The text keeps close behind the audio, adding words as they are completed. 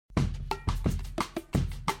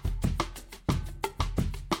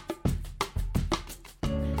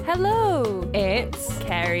Hello, It's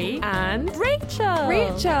Carrie and Rachel.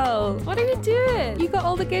 Rachel. What are you doing? You got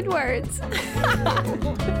all the good words.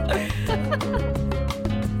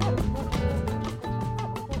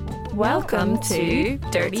 Welcome to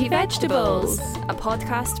Dirty Vegetables, a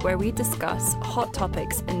podcast where we discuss hot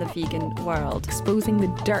topics in the vegan world. Exposing the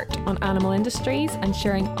dirt on animal industries and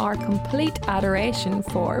sharing our complete adoration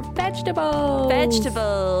for vegetables.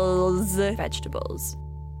 Vegetables.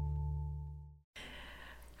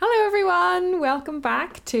 Hello everyone, welcome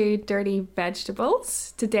back to Dirty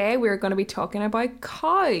Vegetables. Today we're going to be talking about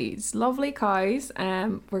cows, lovely cows.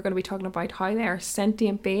 We're going to be talking about how they are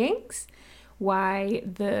sentient beings, why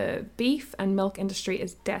the beef and milk industry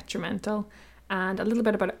is detrimental, and a little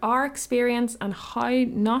bit about our experience and how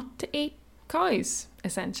not to eat cows,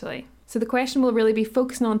 essentially. So the question we'll really be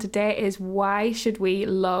focusing on today is, why should we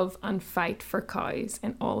love and fight for cows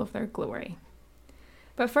in all of their glory?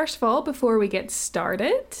 But first of all, before we get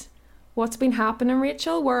started, what's been happening,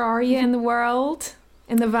 Rachel? Where are you in the world?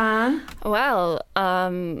 In the van? Well,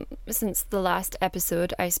 since the last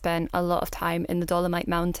episode, I spent a lot of time in the Dolomite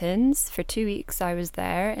Mountains. For 2 weeks, I was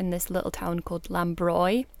there in this little town called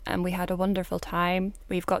Lambroy, and we had a wonderful time.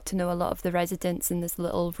 We've got to know a lot of the residents in this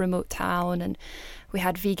little remote town, and we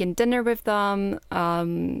had vegan dinner with them.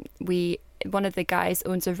 One of the guys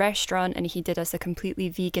owns a restaurant, and he did us a completely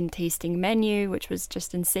vegan tasting menu, which was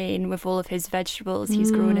just insane, with all of his vegetables he's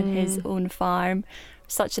grown in his own farm.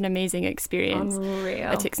 Such an amazing experience. Unreal.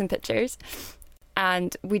 I took some pictures,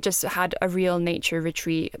 and we just had a real nature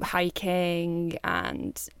retreat, hiking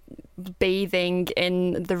and bathing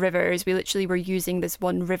in the rivers. We literally were using this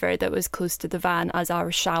one river that was close to the van as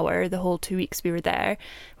our shower the whole 2 weeks we were there.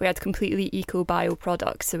 We had completely eco-bio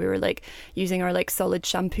products, so we were like using our like solid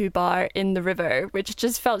shampoo bar in the river, which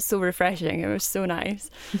just felt so refreshing. It was so nice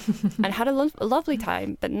and had a lovely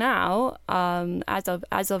time. But now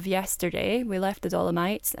as of yesterday, we left the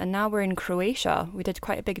Dolomites and now we're in Croatia. We did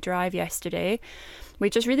quite a big drive yesterday. We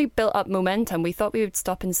just really built up momentum. We thought we would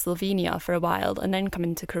stop in Slovenia for a while and then come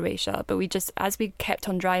into Croatia. But we just, as we kept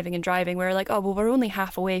on driving, we were like, oh, well, we're only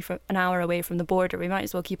an hour away from the border. We might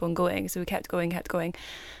as well keep on going. So we kept going.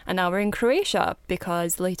 And now we're in Croatia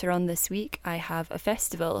because later on this week, I have a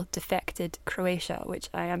festival, Defected Croatia, which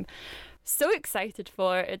I am so excited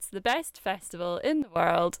for. It's the best festival in the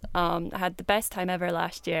world. I had the best time ever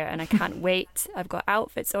last year and I can't wait. I've got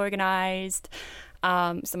outfits organised.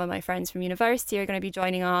 Some of my friends from university are going to be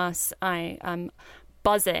joining us. I am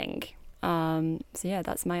buzzing. So yeah,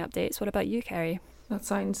 that's my updates. What about you, Carrie? That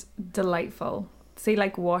sounds delightful. See,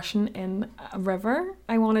 like washing in a river.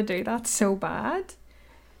 I want to do that so bad.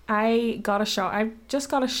 I just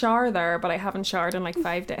got a shower there, but I haven't showered in like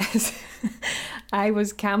 5 days. I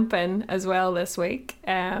was camping as well this week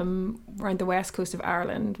around the west coast of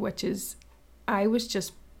Ireland, I was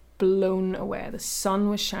just blown away. The sun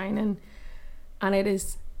was shining. And it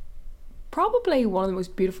is probably one of the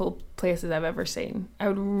most beautiful places I've ever seen. I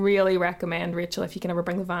would really recommend, Rachel, if you can ever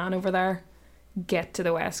bring the van over there, get to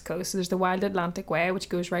the west coast. So there's the Wild Atlantic Way, which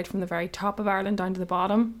goes right from the very top of Ireland down to the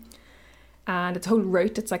bottom. And its whole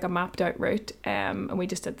route, it's like a mapped out route. And we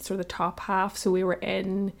just did sort of the top half. So we were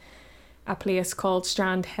in a place called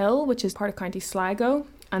Strand Hill, which is part of County Sligo.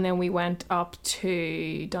 And then we went up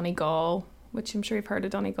to Donegal, which I'm sure you've heard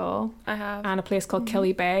of Donegal. I have. And a place called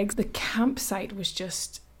Killybegs. The campsite was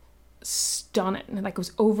just stunning. Like, it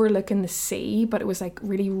was overlooking the sea, but it was like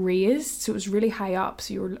really raised. So it was really high up.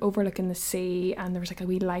 So you were overlooking the sea and there was like a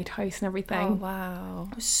wee lighthouse and everything. Oh, wow.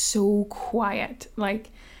 It was so quiet. Like,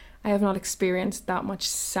 I have not experienced that much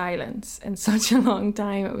silence in such a long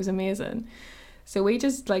time. It was amazing. So we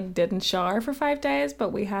just like didn't shower for 5 days,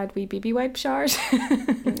 but we had wee baby wipe showers.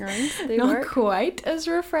 Right, they Not work. quite as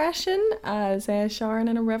refreshing as showering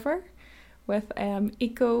in a river with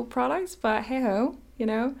eco products, but hey ho, you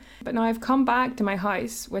know. But now I've come back to my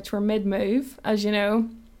house, which we're mid-move, as you know,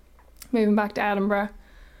 moving back to Edinburgh.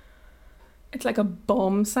 It's like a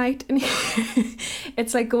bomb site in here.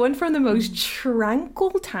 It's like going from the most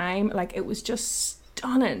tranquil time, like it was just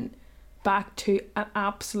stunning, back to an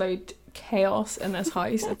absolute chaos in this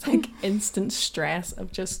house. It's like instant stress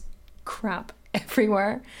of just crap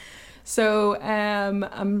everywhere. So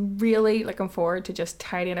I'm really looking forward to just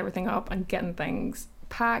tidying everything up and getting things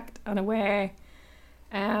packed and away.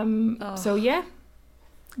 So yeah,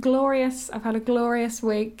 glorious. I've had a glorious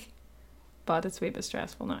week, but it's a wee bit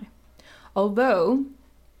stressful now. Although,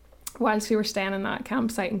 whilst we were staying in that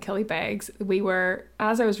campsite in Killybegs,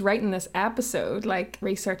 as I was writing this episode, like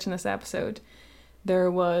researching this episode, we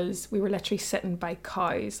were literally sitting by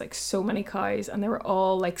cows, like so many cows, and they were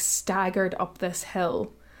all like staggered up this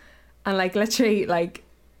hill. And like literally like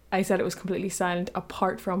I said it was completely silent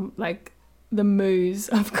apart from like the moos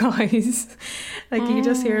of cows. Like you could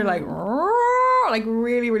just hear like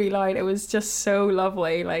really, really loud. It was just so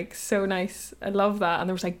lovely, like so nice. I love that. And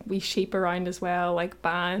there was like wee sheep around as well, like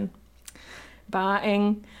baaing.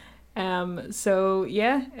 So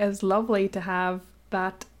yeah, it was lovely to have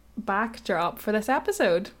that backdrop for this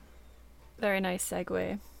episode. Very nice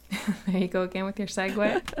segue. There you go again with your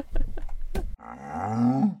segue.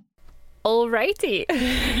 Alrighty.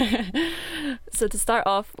 So to start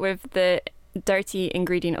off with the dirty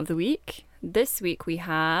ingredient of the week, this week we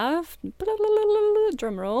have,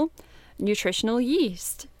 drum roll, nutritional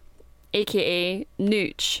yeast, aka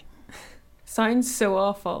nooch. Sounds so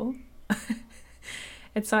awful.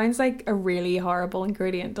 It sounds like a really horrible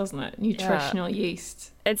ingredient, doesn't it? Nutritional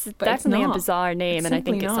yeast. It's definitely a bizarre name, and I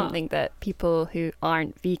think it's not something that people who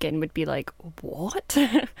aren't vegan would be like, what?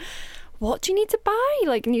 What do you need to buy?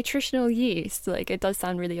 Like nutritional yeast? Like it does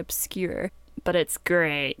sound really obscure, but it's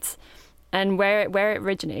great. And where it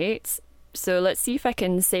originates, so let's see if I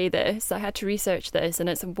can say this. I had to research this, and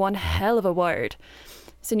it's one hell of a word.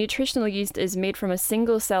 So nutritional yeast is made from a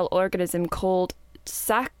single cell organism called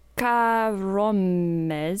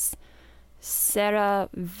Saccharomyces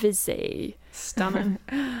cerevisiae. Stunning.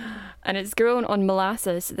 And it's grown on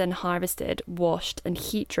molasses, then harvested, washed, and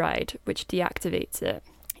heat dried, which deactivates it.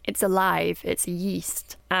 It's alive, it's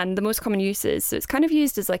yeast. And the most common uses, so it's kind of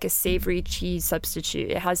used as like a savoury cheese substitute.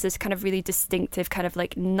 It has this kind of really distinctive, kind of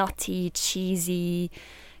like nutty, cheesy,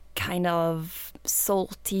 kind of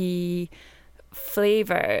salty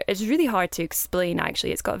flavour. It's really hard to explain,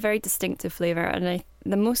 actually. It's got a very distinctive flavour, and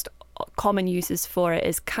the most common uses for it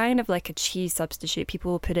is kind of like a cheese substitute.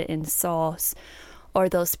 People will put it in sauce, or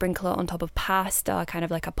they'll sprinkle it on top of pasta, kind of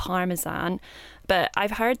like a parmesan. But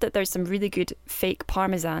I've heard that there's some really good fake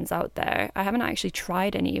parmesans out there. I haven't actually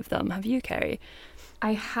tried any of them. Have you, Kerry?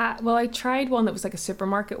 I tried one that was like a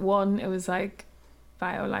supermarket one. It was like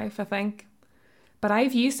BioLife, I think. But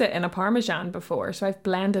I've used it in a parmesan before. So I've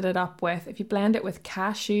blended it up with, if you blend it with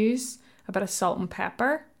cashews, a bit of salt and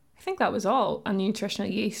pepper, I think that was all, and nutritional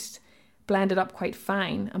yeast, blend it up quite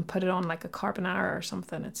fine and put it on like a carbonara or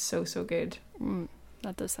something. It's so, so good.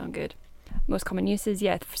 That does sound good. Most common uses,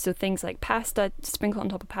 yeah, so things like pasta, sprinkle it on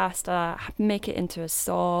top of pasta, make it into a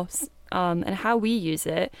sauce. And how we use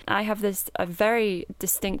it, I have a very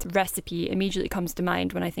distinct recipe immediately comes to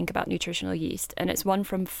mind when I think about nutritional yeast, and it's one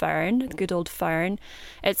from Fern, good old Fern.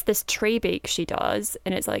 It's this tray bake she does,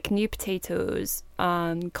 and it's like new potatoes,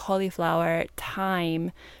 cauliflower,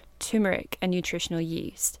 thyme, turmeric, and nutritional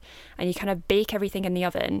yeast, and you kind of bake everything in the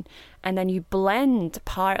oven, and then you blend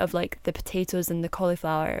part of like the potatoes and the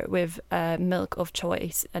cauliflower with milk of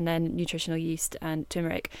choice, and then nutritional yeast and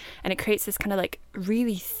turmeric, and it creates this kind of like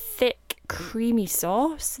really thick creamy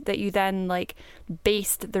sauce that you then like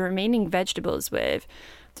baste the remaining vegetables with,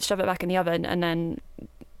 shove it back in the oven, and then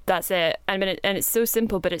that's it. And it's so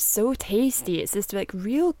simple, but it's so tasty. It's this like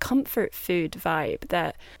real comfort food vibe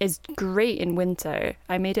that is great in winter.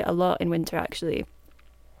 I made it a lot in winter actually,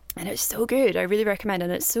 and it's so good. I really recommend it,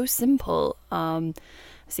 and it's so simple. So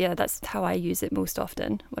yeah, that's how I use it most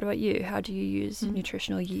often. What about you? How do you use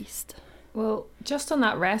nutritional yeast? Well, just on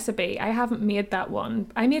that recipe, I haven't made that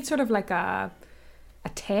one. I made sort of like a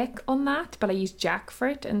take on that, but I used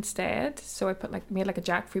jackfruit instead. So I made like a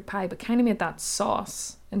jackfruit pie, but kind of made that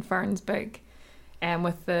sauce in Fern's book,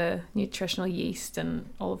 with the nutritional yeast and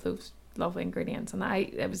all of those lovely ingredients, and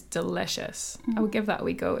it was delicious. I would give that a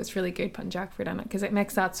wee go. It's really good putting jackfruit in it because it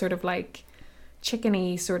makes that sort of like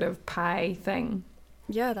chickeny sort of pie thing.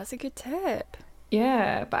 Yeah, that's a good tip.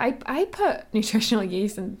 Yeah, but I put nutritional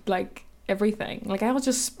yeast in like everything. Like I'll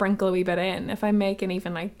just sprinkle a wee bit in. If I'm making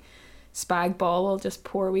even like spag bol, I'll just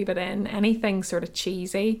pour a wee bit in. Anything sort of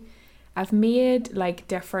cheesy. I've tried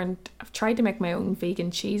to make my own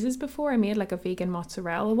vegan cheeses before. I made like a vegan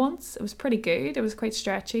mozzarella once. It was pretty good. It was quite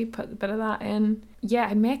stretchy. Put a bit of that in. Yeah,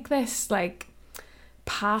 I make this like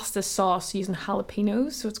pasta sauce using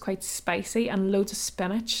jalapenos, so it's quite spicy, and loads of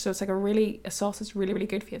spinach. So it's like a sauce that's really, really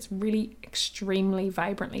good for you. It's really extremely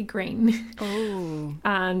vibrantly green. Oh.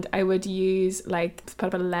 And I would use put a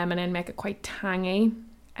bit of lemon in, make it quite tangy,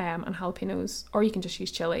 and jalapenos, or you can just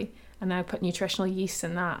use chili. And then I put nutritional yeast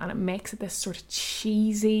in that, and it makes it this sort of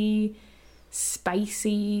cheesy,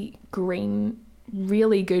 spicy, green,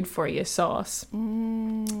 really good for you sauce.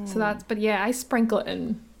 But yeah, I sprinkle it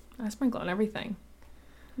on everything.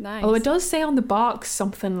 Nice. Although it does say on the box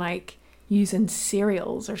something like using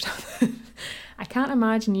cereals or something. I can't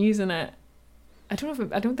imagine using it. I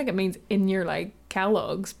don't think it means in your like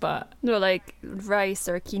Kellogg's, but no, like rice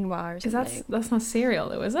or quinoa or something. That's not cereal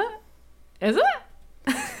though, is it? Is it?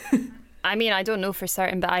 I mean, I don't know for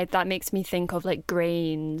certain, but that makes me think of like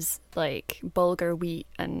grains, like bulgur wheat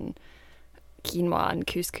and quinoa and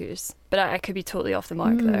couscous. But I could be totally off the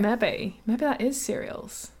mark there. Maybe that is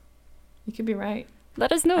cereals. You could be right.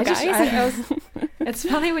 Let us know, guys. It's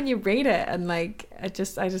funny when you read it and like I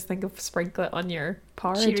just think of sprinkle it on your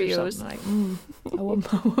porridge Cheerios. or something.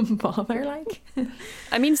 Like, I wouldn't bother. Like,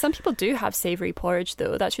 I mean, some people do have savoury porridge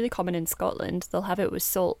though. That's really common in Scotland. They'll have it with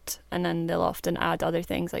salt, and then they'll often add other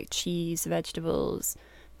things like cheese, vegetables,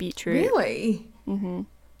 beetroot. Really? Mm-hmm.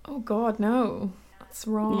 Oh God, no, that's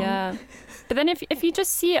wrong. Yeah, but then if you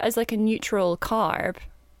just see it as like a neutral carb.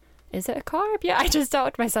 Is it a carb? Yeah, I just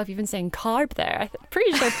doubted myself even saying carb there. I'm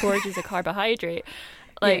pretty sure porridge is a carbohydrate.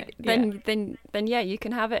 Like, then yeah, you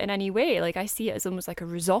can have it in any way. Like, I see it as almost like a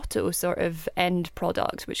risotto sort of end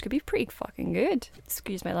product, which could be pretty fucking good.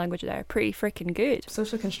 Excuse my language there. Pretty freaking good.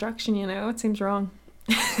 Social construction, it seems wrong.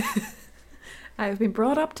 I've been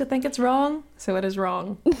brought up to think it's wrong, so it is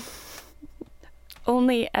wrong.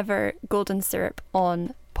 Only ever golden syrup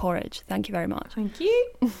on porridge. Thank you very much. Thank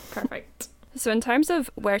you. Perfect. So in terms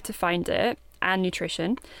of where to find it and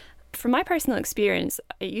nutrition, from my personal experience,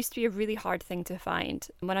 it used to be a really hard thing to find.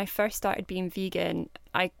 When I first started being vegan,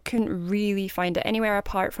 I couldn't really find it anywhere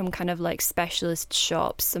apart from kind of like specialist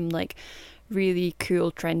shops, some like really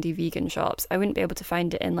cool, trendy vegan shops. I wouldn't be able to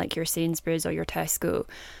find it in like your Sainsbury's or your Tesco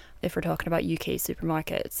if we're talking about UK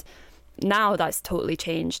supermarkets. Now that's totally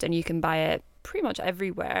changed and you can buy it pretty much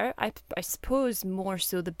everywhere. I suppose more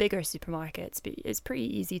so the bigger supermarkets, but it's pretty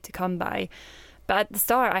easy to come by. But at the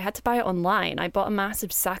start, I had to buy it online. I bought a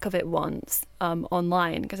massive sack of it once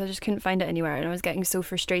online because I just couldn't find it anywhere. And I was getting so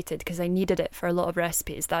frustrated because I needed it for a lot of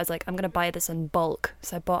recipes that I was like, I'm going to buy this in bulk.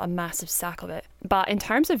 So I bought a massive sack of it. But in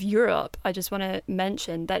terms of Europe, I just want to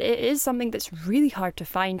mention that it is something that's really hard to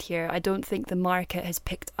find here. I don't think the market has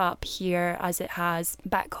picked up here as it has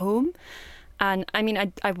back home. And I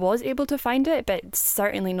mean, I was able to find it, but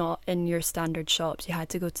certainly not in your standard shops. You had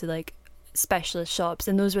to go to like specialist shops,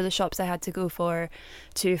 and those were the shops I had to go for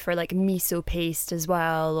like miso paste as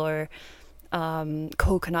well, or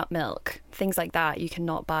coconut milk, things like that. You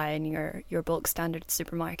cannot buy in your bulk standard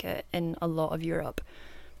supermarket in a lot of Europe.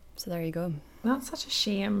 So there you go. That's such a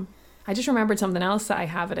shame. I just remembered something else that I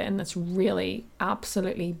have it in that's really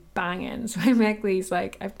absolutely banging. So I make these,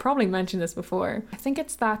 like, I've probably mentioned this before. I think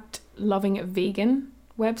it's that Loving It Vegan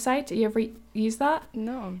website. Do you ever use that?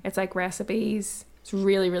 No. It's like recipes. It's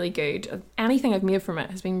really, really good. Anything I've made from it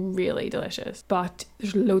has been really delicious. But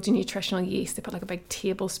there's loads of nutritional yeast. They put like a big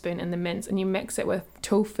tablespoon in the mince and you mix it with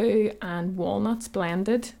tofu and walnuts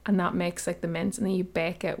blended. And that makes like the mince. And then you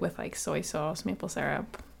bake it with like soy sauce, maple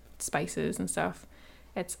syrup, spices and stuff.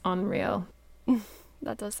 It's unreal.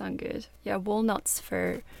 That does sound good. Yeah, walnuts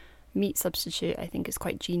for meat substitute I think is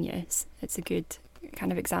quite genius. It's a good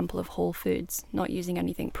kind of example of whole foods, not using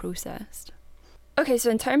anything processed. Okay, so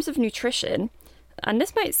in terms of nutrition, and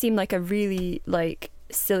this might seem like a really like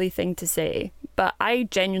silly thing to say, but I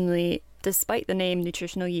genuinely, despite the name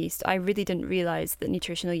nutritional yeast, I really didn't realise that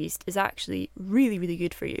nutritional yeast is actually really, really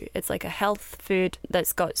good for you. It's like a health food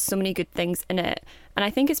that's got so many good things in it. And I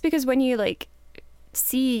think it's because when you like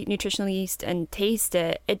see nutritional yeast and taste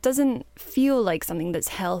it, it doesn't feel like something that's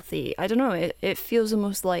healthy. I don't know, it feels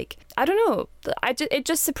almost like, I don't know, it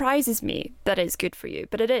just surprises me that it's good for you,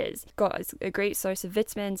 but it is. It's a great source of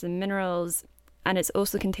vitamins and minerals, and it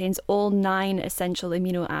also contains all 9 essential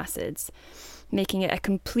amino acids, making it a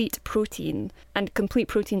complete protein. And complete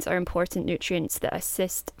proteins are important nutrients that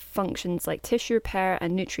assist functions like tissue repair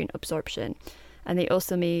and nutrient absorption, and they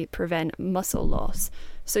also may prevent muscle loss.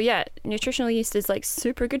 So yeah, nutritional yeast is like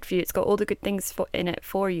super good for you. It's got all the good things in it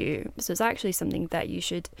for you. So it's actually something that you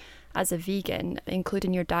should, as a vegan, include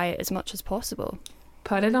in your diet as much as possible.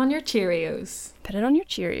 Put it on your Cheerios. Put it on your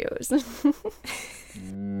Cheerios.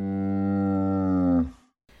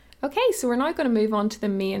 Okay, so we're now going to move on to the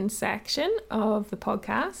main section of the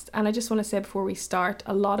podcast. And I just want to say before we start,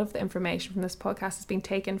 a lot of the information from this podcast has been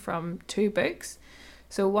taken from 2 books.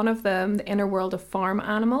 So one of them, The Inner World of Farm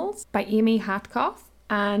Animals by Amy Hatkoff.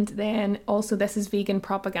 And then also This is Vegan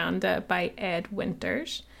Propaganda by Ed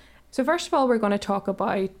Winters. So first of all, we're going to talk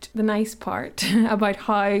about the nice part, about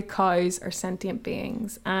how cows are sentient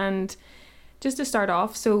beings. And just to start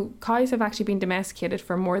off, so cows have actually been domesticated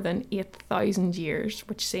for more than 8,000 years,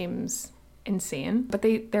 which seems insane. But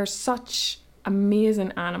they're such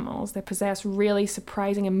amazing animals. They possess really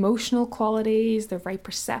surprising emotional qualities. They're very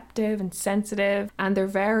perceptive and sensitive, and they're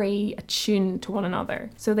very attuned to one another.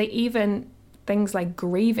 So they even, things like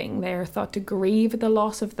grieving, they're thought to grieve the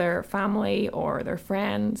loss of their family or their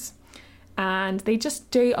friends. And they just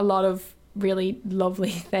do a lot of really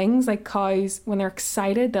lovely things. Like cows, when they're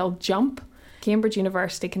excited, they'll jump. Cambridge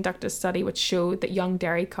University conducted a study which showed that young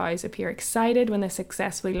dairy cows appear excited when they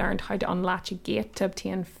successfully learned how to unlatch a gate to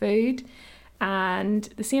obtain food. And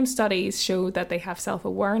the same studies show that they have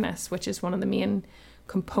self-awareness, which is one of the main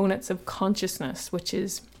components of consciousness, which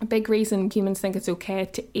is a big reason humans think it's okay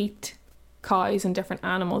to eat cows and different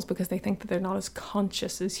animals, because they think that they're not as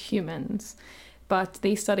conscious as humans. But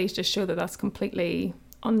these studies just show that that's completely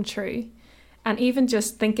untrue. And even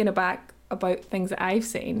just thinking back about things that I've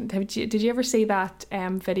seen, did you ever see that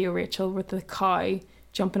video, Rachel, with the cow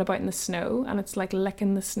jumping about in the snow and it's like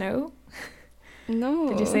licking the snow? No.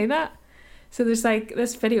 Did you see that? So there's like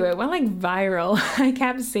this video, it went like viral. I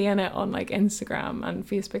kept seeing it on like Instagram and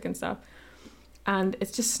Facebook and stuff. And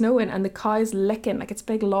it's just snowing and the cow's licking, like its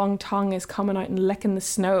big long tongue is coming out and licking the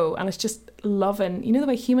snow, and it's just loving, you know, the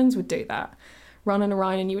way humans would do that, running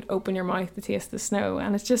around and you would open your mouth to taste the snow.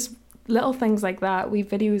 And it's just little things like that. We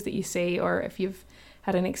videos that you see, or if you've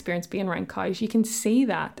had an experience being around cows, you can see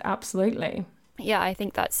that absolutely. Yeah, I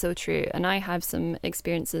think that's so true. And I have some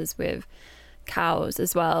experiences with cows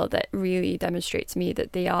as well that really demonstrate to me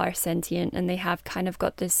that they are sentient and they have kind of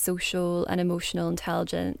got this social and emotional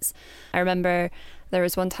intelligence. I remember there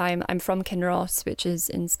was one time, I'm from Kinross, which is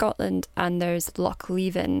in Scotland, and there's Loch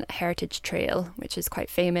Leven Heritage Trail, which is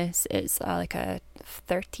quite famous. It's like a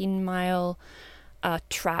 13-mile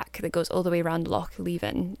track that goes all the way around Loch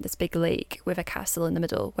Leven, this big lake with a castle in the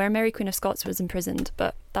middle where Mary Queen of Scots was imprisoned,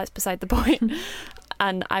 but that's beside the point.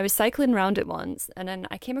 And I was cycling around it once, and then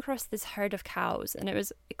I came across this herd of cows, and it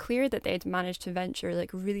was clear that they'd managed to venture like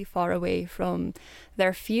really far away from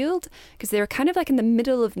their field, because they were kind of like in the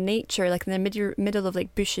middle of nature, like in the middle of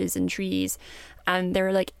like bushes and trees, and they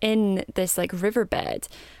were like in this like riverbed,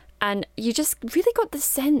 and you just really got the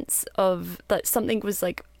sense of that something was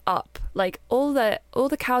like up. Like all the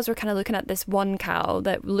cows were kind of looking at this one cow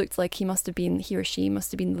that looked like he or she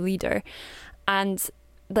must have been the leader, and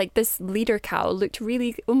like this leader cow looked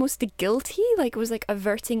really almost guilty, like it was like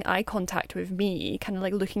averting eye contact with me, kind of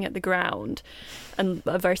like looking at the ground and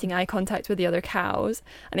averting eye contact with the other cows,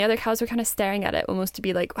 and the other cows were kind of staring at it almost to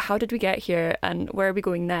be like, how did we get here and where are we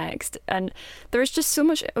going next? And there was just so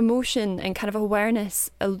much emotion and kind of awareness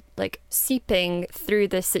like seeping through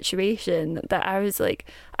this situation that I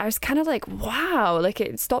was kind of like, wow, like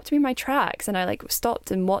it stopped me in my tracks, and I like stopped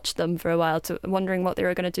and watched them for a while, wondering what they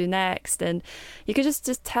were going to do next. And you could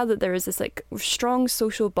just tell that there was this like strong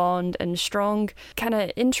social bond and strong kind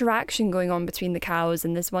of interaction going on between the cows,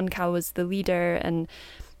 and this one cow was the leader. And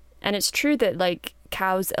it's true that like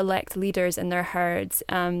cows elect leaders in their herds,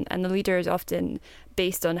 and the leader is often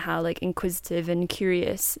based on how like inquisitive and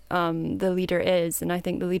curious the leader is. And I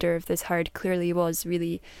think the leader of this herd clearly was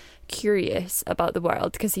really curious about the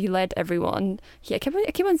world, because he led everyone. I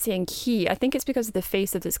keep on saying he. I think it's because the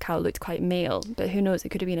face of this cow looked quite male, but who knows, it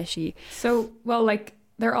could have been a she. So, well, like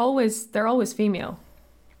they're always female.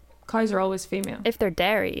 Cows are always female. If they're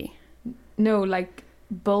dairy. No, like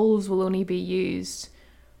bulls will only be used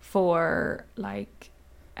for like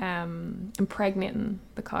impregnating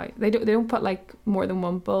the cow. They don't put like more than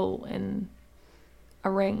one bull in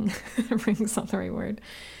a ring. A ring's not the right word.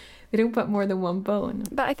 They don't put more than one bull in.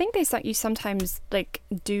 But I think you sometimes like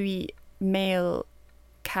do eat male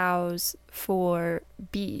cows for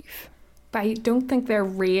beef. But I don't think they're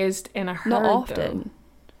raised in a herd. Not often. Though.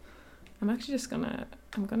 I'm actually just gonna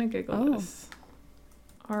Google this.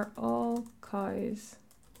 Are all cows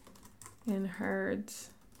in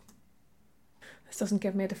herds? This doesn't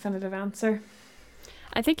give me a definitive answer.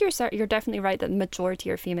 I think you're definitely right that the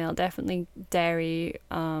majority are female, definitely dairy.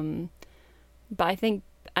 But I think,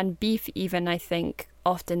 and beef even, I think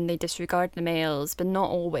often they disregard the males, but not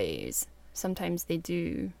always. Sometimes they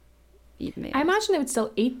do eat males. I imagine they would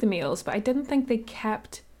still eat the males, but I didn't think they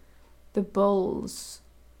kept the bulls.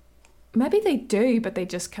 Maybe they do, but they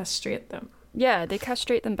just castrate them. Yeah, they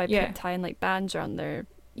castrate them by tying like bands around their...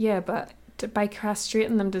 Yeah, but by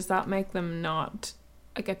castrating them, does that make them not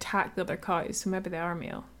like attack the other cows? So maybe they are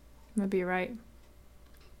male. Maybe you're right.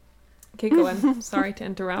 Keep going. Sorry to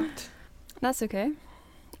interrupt. That's okay.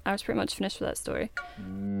 I was pretty much finished with that story.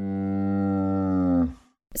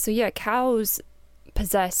 So yeah, cows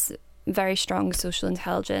possess very strong social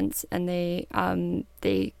intelligence, and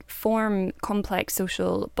they form complex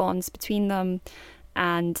social bonds between them,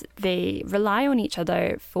 and they rely on each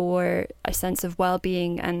other for a sense of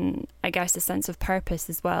well-being and I guess a sense of purpose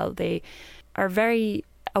as well. They are very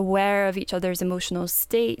aware of each other's emotional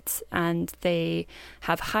state, and they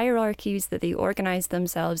have hierarchies that they organize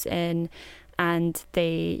themselves in, and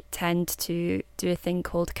they tend to do a thing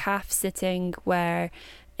called calf sitting, where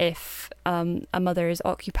if a mother is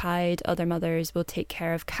occupied, other mothers will take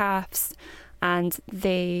care of calves, and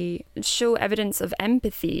they show evidence of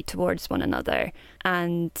empathy towards one another.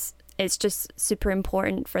 And it's just super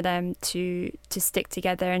important for them to stick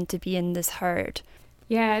together and to be in this herd.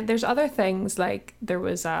 Yeah, there's other things, like there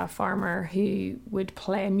was a farmer who would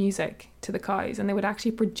play music to the cows, and they would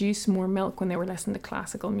actually produce more milk when they were listening to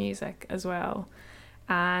classical music as well.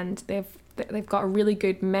 And they've got a really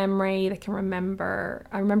good memory. They can remember.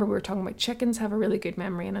 I remember we were talking about chickens have a really good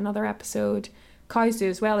memory in another episode. Cows do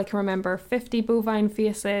as well. They can remember 50 bovine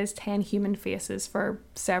faces, 10 human faces for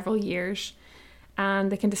several years.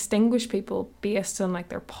 And they can distinguish people based on like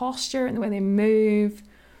their posture and the way they move.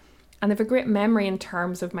 And they have a great memory in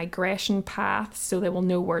terms of migration paths, so they will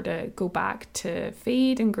know where to go back to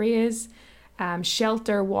feed and graze,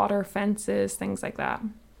 shelter, water, fences, things like that.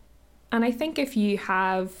 And I think if you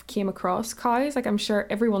have came across cows, like I'm sure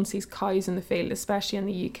everyone sees cows in the field, especially in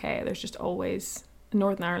the UK, there's just always, in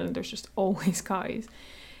Northern Ireland, there's just always cows.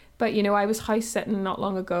 But, you know, I was house sitting not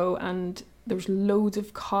long ago, and there was loads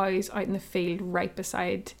of cows out in the field right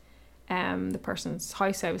beside the person's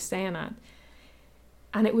house I was staying at.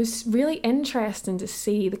 And it was really interesting to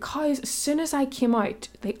see the cows. As soon as I came out,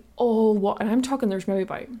 they all and I'm talking there's maybe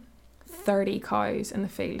about 30 cows in the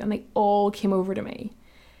field, and they all came over to me.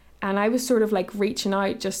 And I was sort of like reaching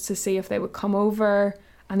out just to see if they would come over,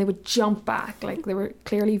 and they would jump back. Like they were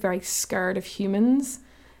clearly very scared of humans.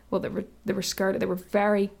 Well, they were scared. They were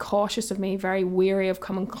very cautious of me, very wary of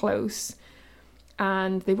coming close.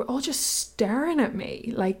 And they were all just staring at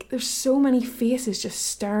me. Like there's so many faces just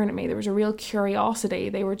staring at me. There was a real curiosity.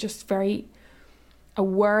 They were just very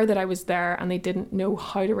aware that I was there, and they didn't know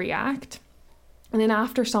how to react. And then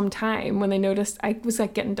after some time, when they noticed, I was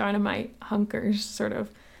like getting down on my hunkers sort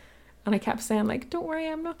of, and I kept saying like, don't worry,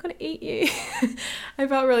 I'm not going to eat you. I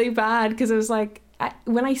felt really bad because I was like,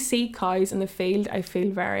 when I see cows in the field, I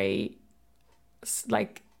feel very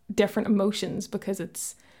like different emotions, because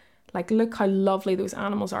it's like, look how lovely those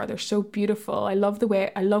animals are. They're so beautiful. I love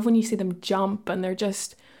when you see them jump, and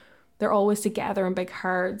they're always together in big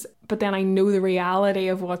herds. But then I know the reality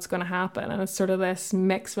of what's going to happen, and it's sort of this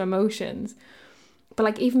mix of emotions. But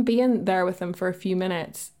like even being there with them for a few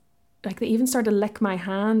minutes, like they even started to lick my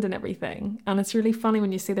hand and everything. And it's really funny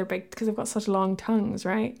when you see their big, because they've got such long tongues,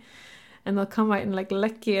 right? And they'll come out and like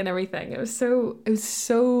lick you and everything. It was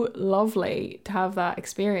so lovely to have that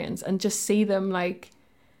experience and just see them like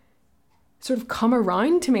sort of come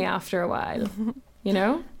around to me after a while, you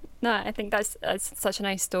know? No, I think that's such a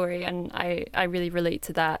nice story, and I really relate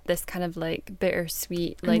to that. This kind of like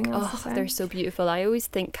bittersweet, like, oh, they're so beautiful. I always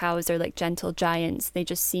think cows are like gentle giants. They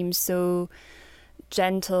just seem so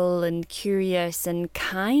gentle and curious and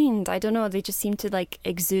kind. I don't know, they just seem to like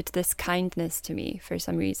exude this kindness to me for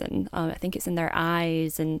some reason. I think it's in their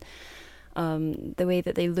eyes and the way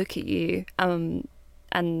that they look at you. And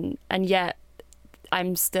yet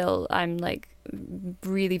I'm like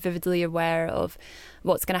really vividly aware of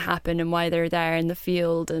what's going to happen and why they're there in the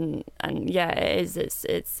field, and yeah, it's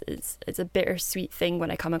a bittersweet thing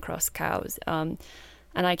when I come across cows.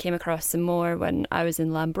 And I came across some more when I was in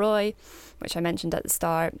Lambroy, which I mentioned at the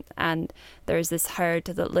start, and there was this herd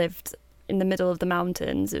that lived in the middle of the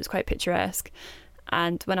mountains. It was quite picturesque,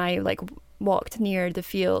 and when I like walked near the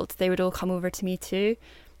field, they would all come over to me too.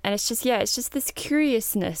 And it's just this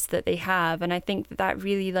curiousness that they have, and I think that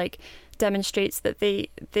really like demonstrates that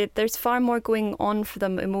there's far more going on for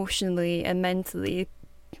them emotionally and mentally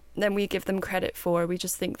than we give them credit for. We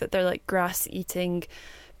just think that they're like grass eating,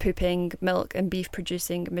 pooping, milk and beef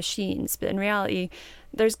producing machines, but in reality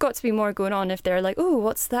there's got to be more going on. If they're like, oh,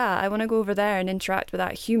 what's that, I want to go over there and interact with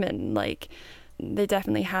that human, like they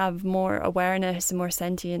definitely have more awareness and more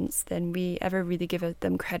sentience than we ever really give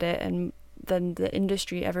them credit, and than the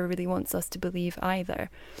industry ever really wants us to believe either.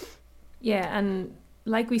 Yeah, and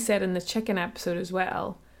like we said in the chicken episode as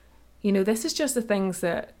well, you know, this is just the things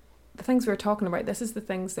we're talking about. This is the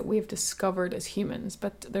things that we've discovered as humans,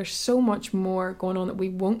 but there's so much more going on that we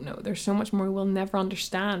won't know. There's so much more we'll never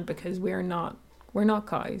understand, because we're not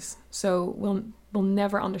cows. So we'll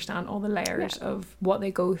never understand all the layers of what they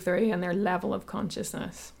go through and their level of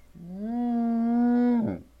consciousness.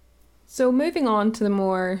 So moving on to the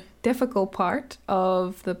more difficult part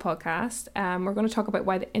of the podcast, we're going to talk about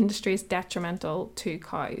why the industry is detrimental to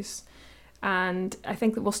cows. And I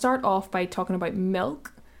think that we'll start off by talking about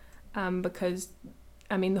milk, because,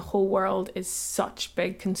 I mean, the whole world is such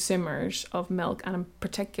big consumers of milk, and in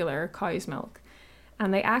particular cow's milk.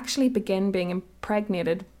 And they actually begin being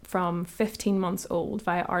impregnated from 15 months old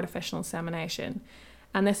via artificial insemination.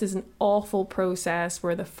 And this is an awful process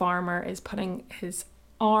where the farmer is putting his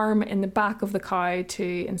arm in the back of the cow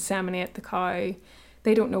to inseminate the cow.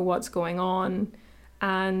 They don't know what's going on.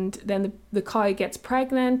 And then the cow gets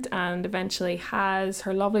pregnant and eventually has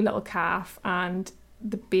her lovely little calf, and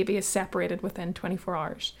the baby is separated within 24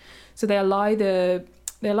 hours. So they allow the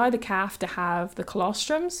calf to have the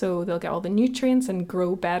colostrum, so they'll get all the nutrients and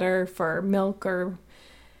grow better for milk or,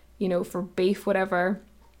 you know, for beef, whatever.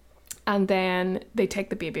 And then they take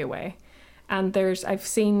the baby away. And I've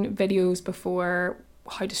seen videos before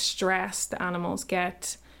how distressed the animals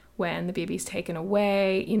get when the baby's taken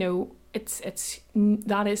away. You know,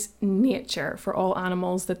 that is nature for all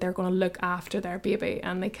animals, that they're going to look after their baby,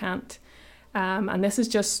 and they can't. And this is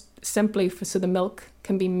just simply so the milk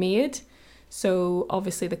can be made. So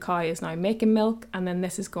obviously the cow is now making milk, and then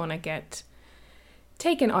this is going to get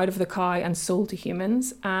taken out of the cow and sold to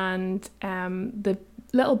humans. And the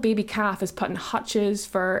little baby calf is put in hutches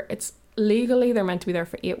it's legally they're meant to be there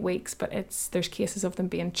for 8 weeks, but there's cases of them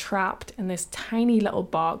being trapped in this tiny little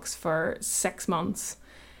box for 6 months.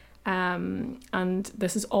 And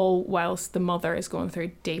this is all whilst the mother is going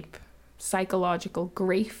through deep psychological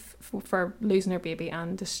grief for losing her baby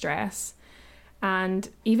and distress. And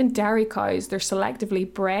even dairy cows, they're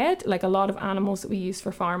selectively bred, like a lot of animals that we use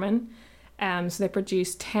for farming. So they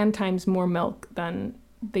produce 10 times more milk than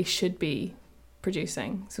they should be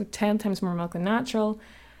producing. So 10 times more milk than natural.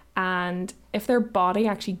 And if their body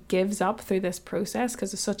actually gives up through this process,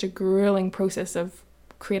 because it's such a grueling process of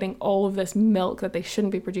creating all of this milk that they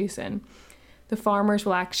shouldn't be producing, the farmers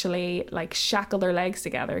will actually like shackle their legs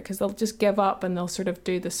together, because they'll just give up and they'll sort of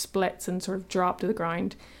do the splits and sort of drop to the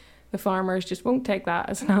ground. The farmers just won't take that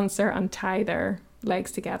as an answer and tie their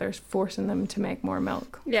legs together, forcing them to make more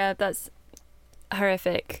milk. Yeah, that's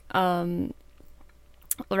horrific. Already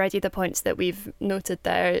the points that we've noted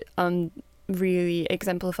there really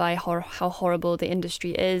exemplify how horrible the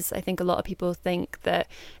industry is. I think a lot of people think that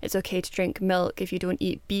it's okay to drink milk if you don't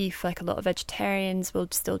eat beef, like a lot of vegetarians will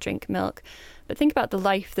still drink milk. But think about the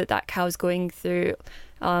life that cow's going through.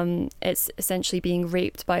 It's essentially being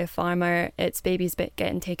raped by a farmer, its baby's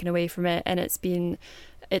getting taken away from it, and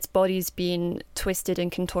its body's been twisted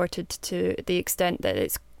and contorted to the extent that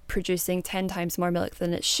it's producing 10 times more milk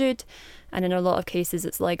than it should, and in a lot of cases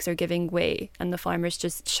its legs are giving way and the farmer's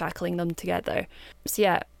just shackling them together. So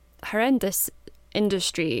yeah, horrendous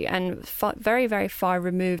industry, and very, very far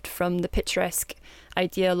removed from the picturesque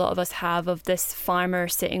idea a lot of us have of this farmer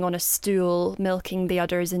sitting on a stool milking the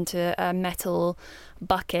udders into a metal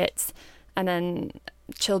bucket, and then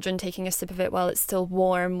children taking a sip of it while it's still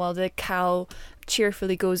warm, while the cow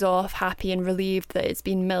cheerfully goes off happy and relieved that it's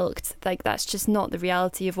been milked. Like, that's just not the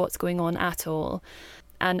reality of what's going on at all.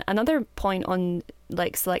 And another point on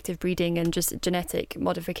like selective breeding and just genetic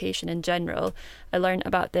modification in general, I learned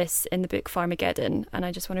about this in the book Farmageddon, and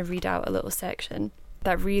I just want to read out a little section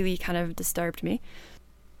that really kind of disturbed me.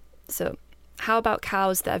 So, how about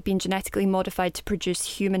cows that have been genetically modified to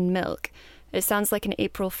produce human milk? It sounds like an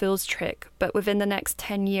April Fool's trick, but within the next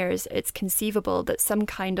 10 years, it's conceivable that some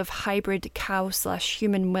kind of hybrid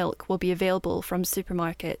cow/human milk will be available from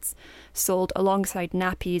supermarkets, sold alongside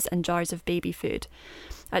nappies and jars of baby food.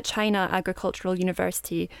 At China Agricultural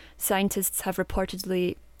University, scientists have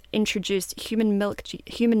reportedly introduced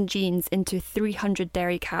human genes into 300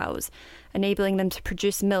 dairy cows, enabling them to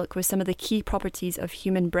produce milk with some of the key properties of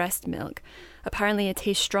human breast milk. Apparently it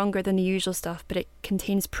tastes stronger than the usual stuff, but it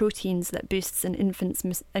contains proteins that boosts an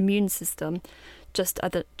infant's immune system, just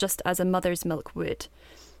as a mother's milk would.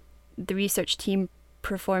 The research team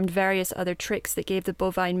performed various other tricks that gave the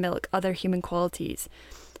bovine milk other human qualities.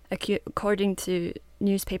 According to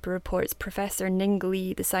newspaper reports, Professor Ning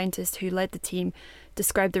Li, the scientist who led the team,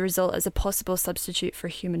 described the result as a possible substitute for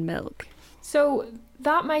human milk. So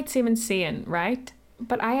that might seem insane, right?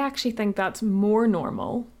 But I actually think that's more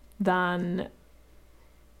normal than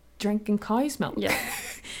drinking cow's milk. Yeah.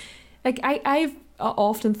 Like, I've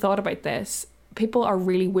often thought about this. People are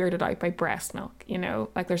really weirded out by breast milk, you know?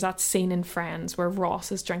 Like, there's that scene in Friends where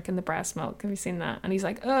Ross is drinking the breast milk. Have you seen that? And he's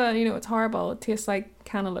like, oh, you know, it's horrible. It tastes like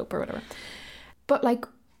cantaloupe or whatever. But, like,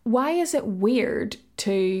 why is it weird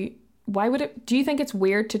to... do you think it's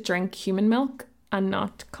weird to drink human milk and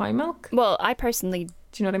not cow milk? Well, I personally... Do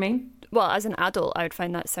you know what I mean? Well, as an adult, I would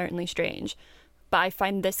find that certainly strange. But I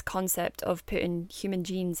find this concept of putting human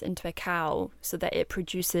genes into a cow so that it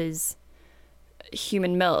produces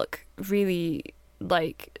human milk really,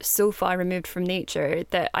 like, so far removed from nature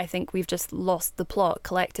that I think we've just lost the plot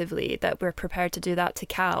collectively, that we're prepared to do that to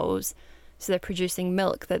cows so they're producing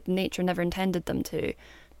milk that nature never intended them to,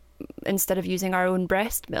 instead of using our own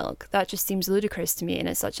breast milk. That just seems ludicrous to me, and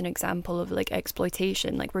it's such an example of like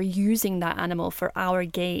exploitation. Like, we're using that animal for our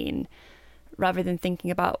gain rather than thinking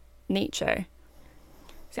about nature.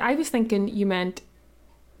 See, I was thinking you meant,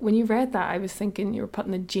 when you read that, I was thinking you were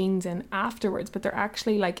putting the genes in afterwards, but they're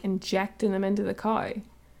actually like injecting them into the cow.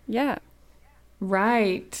 Yeah.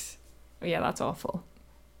 Right. Yeah, that's awful.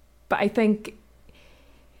 But I think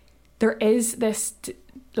there is this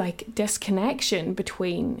like disconnection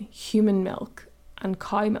between human milk and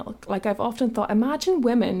cow milk. Like, I've often thought, imagine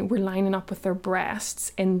women were lining up with their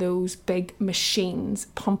breasts in those big machines,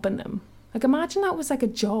 pumping them. Like, imagine that was like a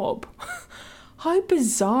job. How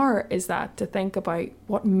bizarre is that, to think about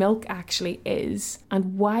what milk actually is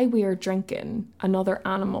and why we are drinking another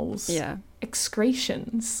animal's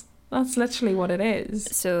excretions. That's literally what it is.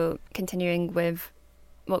 So continuing with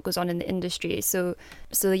what goes on in the industry. So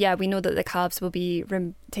yeah, we know that the calves will be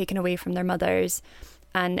taken away from their mothers.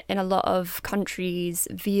 And in a lot of countries,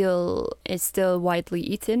 veal is still widely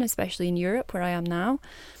eaten, especially in Europe, where I am now.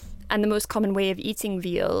 And the most common way of eating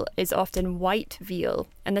veal is often white veal.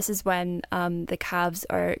 And this is when the calves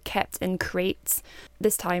are kept in crates,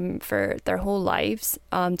 this time for their whole lives,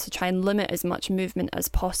 to try and limit as much movement as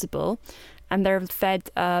possible. And they're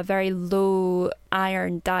fed a very low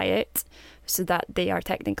iron diet so that they are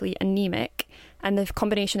technically anemic. And the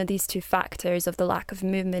combination of these two factors, of the lack of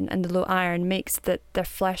movement and the low iron, makes their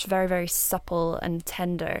flesh very, very supple and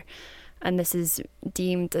tender. And this is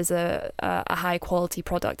deemed as a high quality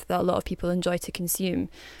product that a lot of people enjoy to consume.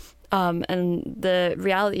 And the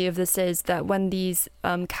reality of this is that when these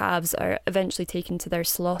calves are eventually taken to their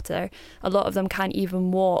slaughter, a lot of them can't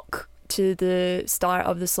even walk to the start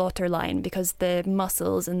of the slaughter line because the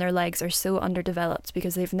muscles in their legs are so underdeveloped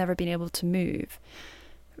because they've never been able to move.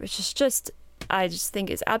 Which is just, I just think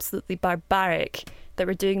it's absolutely barbaric that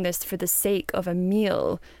we're doing this for the sake of a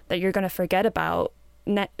meal that you're going to forget about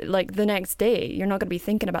like the next day. You're not going to be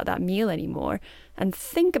thinking about that meal anymore. And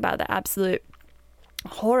think about the absolute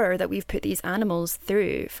horror that we've put these animals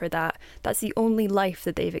through for that. That's the only life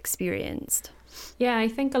that they've experienced. Yeah, I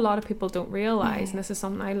think a lot of people don't realise, and this is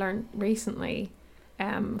something I learned recently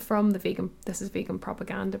from the vegan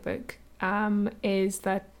propaganda book, is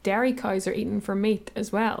that dairy cows are eaten for meat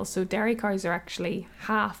as well. So dairy cows are actually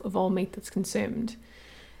half of all meat that's consumed.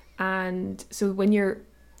 And so when you're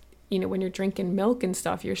drinking milk and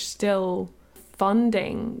stuff, you're still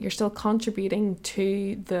contributing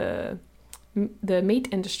to the meat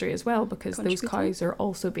industry as well, because those cows are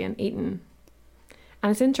also being eaten. And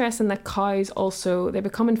it's interesting that cows also, they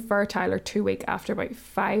become infertile or 2 weeks after about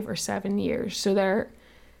 5 or 7 years. So they're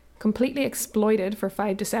completely exploited for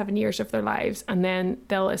 5 to 7 years of their lives, and then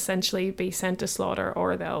they'll essentially be sent to slaughter,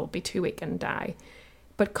 or they'll be 2 weeks and die.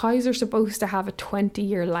 But cows are supposed to have a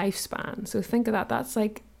 20-year lifespan. So think of that. That's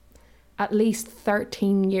like at least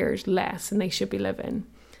 13 years less than they should be living.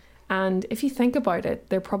 And if you think about it,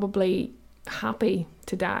 they're probably happy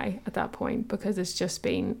to die at that point, because it's just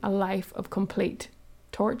been a life of complete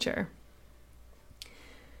torture.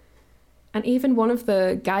 And even one of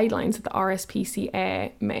the guidelines that the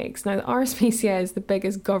RSPCA makes, now the RSPCA is the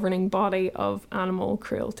biggest governing body of animal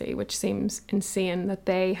cruelty, which seems insane that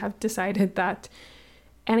they have decided that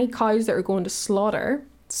any cows that are going to slaughter,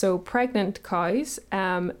 so pregnant cows,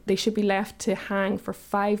 they should be left to hang for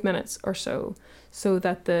 5 minutes or so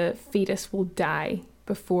that the fetus will die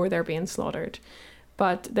before they're being slaughtered.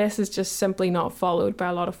 But this is just simply not followed by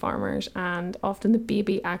a lot of farmers, and often the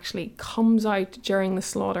baby actually comes out during the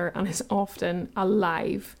slaughter and is often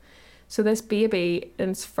alive. So this baby, in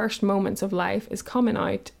its first moments of life, is coming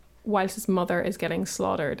out whilst his mother is getting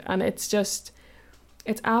slaughtered. And it's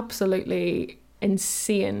absolutely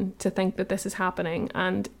insane to think that this is happening.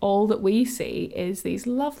 And all that we see is these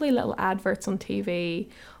lovely little adverts on TV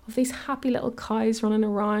of these happy little cows running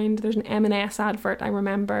around. There's an M&S advert, I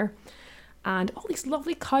remember. And all these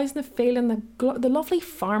lovely cows in the field, and the lovely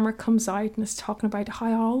farmer comes out and is talking about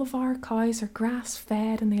how all of our cows are grass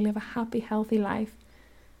fed and they live a happy, healthy life.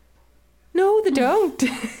 No, they don't.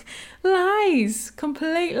 Lies.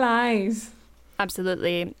 Complete lies.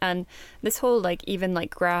 Absolutely. And this whole even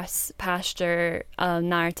grass pasture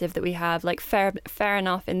narrative that we have, fair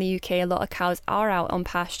enough, in the UK a lot of cows are out on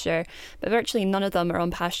pasture, but virtually none of them are on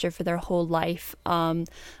pasture for their whole life. A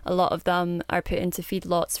lot of them are put into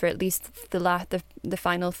feedlots for at least the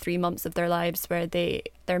final 3 months of their lives, where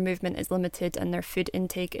their movement is limited and their food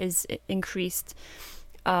intake is increased.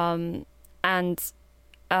 And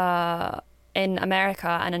in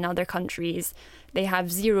America and in other countries, they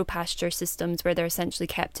have zero pasture systems, where they're essentially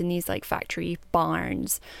kept in these factory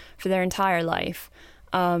barns for their entire life.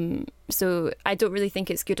 So I don't really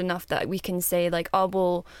think it's good enough that we can say like, oh,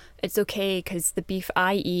 well, it's okay because the beef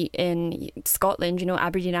I eat in Scotland, you know,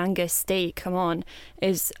 Aberdeen Angus steak, come on,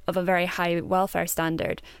 is of a very high welfare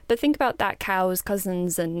standard. But think about that cow's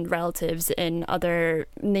cousins and relatives in other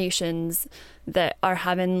nations that are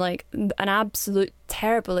having like an absolute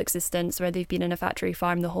terrible existence where they've been in a factory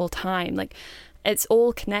farm the whole time. Like, it's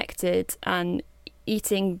all connected, and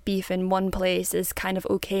eating beef in one place is kind of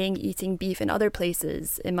okaying eating beef in other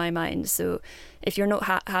places in my mind. So if you're not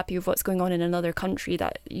happy with what's going on in another country,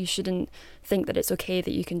 that you shouldn't think that it's okay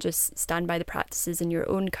that you can just stand by the practices in your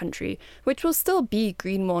own country, which will still be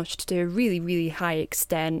greenwashed to a really, really high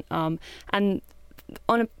extent. And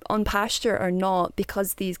on pasture or not,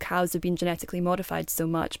 because these cows have been genetically modified so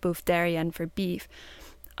much, both dairy and for beef,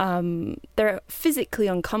 they're physically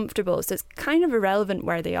uncomfortable, so it's kind of irrelevant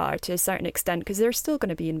where they are to a certain extent because they're still going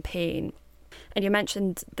to be in pain. And you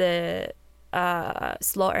mentioned the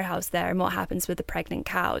slaughterhouse there and what happens with the pregnant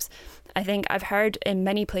cows. I think I've heard in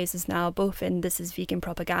many places now, both in This Is Vegan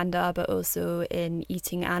Propaganda, but also in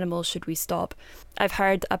Eating Animals Should We Stop, I've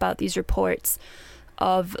heard about these reports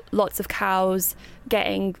of lots of cows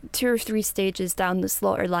getting 2 or 3 stages down the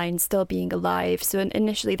slaughter line still being alive. So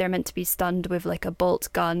initially they're meant to be stunned with like a bolt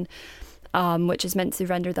gun, which is meant to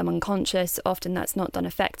render them unconscious. Often that's not done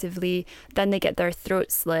effectively. Then they get their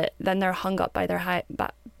throat slit. Then they're hung up by their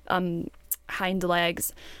hind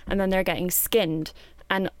legs, and then they're getting skinned.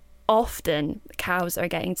 And often cows are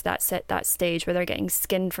getting to that stage where they're getting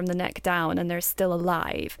skinned from the neck down and they're still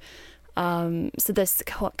alive. So this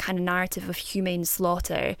kind of narrative of humane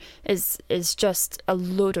slaughter is just a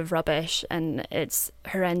load of rubbish, and it's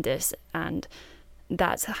horrendous, and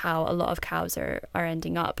that's how a lot of cows are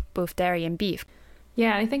ending up, both dairy and beef.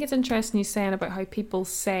 Yeah, I think it's interesting you saying about how people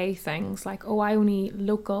say things like, oh, I only eat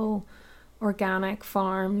local, organic,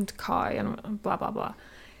 farmed cow and blah, blah, blah.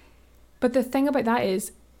 But the thing about that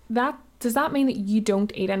is, does that mean that you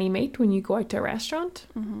don't eat any meat when you go out to a restaurant?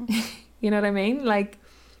 Mm-hmm. You know what I mean? Like,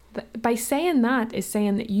 by saying that is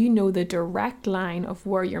saying that you know the direct line of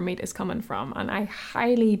where your meat is coming from. And I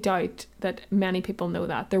highly doubt that many people know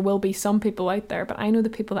that. There will be some people out there, but I know the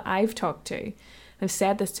people that I've talked to have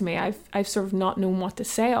said this to me. I've sort of not known what to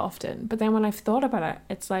say often. But then when I've thought about it,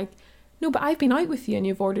 it's like, no, but I've been out with you and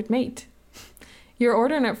you've ordered meat. You're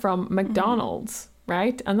ordering it from McDonald's,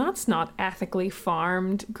 right? And that's not ethically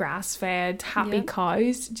farmed, grass-fed, happy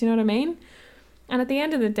cows. Do you know what I mean? And at the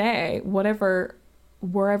end of the day, wherever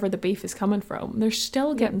the beef is coming from, they're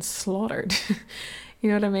still getting slaughtered. You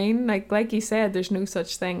know what I mean? Like you said, there's no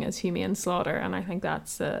such thing as humane slaughter, and I think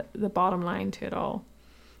that's the bottom line to it all.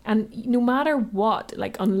 And no matter what,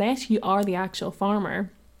 like, unless you are the actual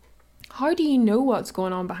farmer, how do you know what's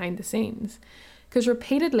going on behind the scenes? Because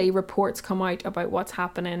repeatedly reports come out about what's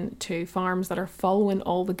happening to farms that are following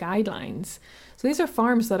all the guidelines. So these are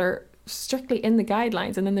farms that are strictly in the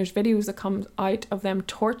guidelines, and then there's videos that come out of them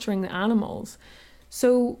torturing the animals.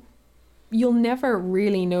 So you'll never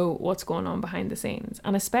really know what's going on behind the scenes.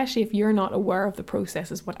 And especially if you're not aware of the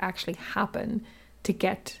processes, what actually happen to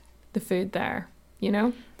get the food there, you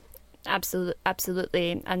know?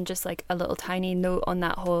 Absolutely. And just like a little tiny note on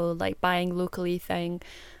that whole like buying locally thing.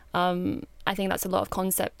 I think that's a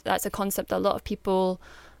concept that a lot of people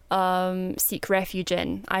seek refuge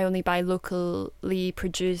in. I only buy locally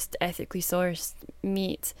produced, ethically sourced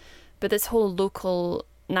meat. But this whole local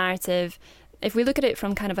narrative, if we look at it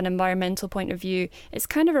from kind of an environmental point of view, it's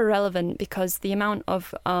kind of irrelevant because the amount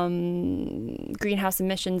of greenhouse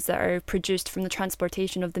emissions that are produced from the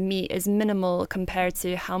transportation of the meat is minimal compared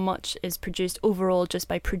to how much is produced overall just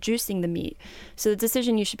by producing the meat. So the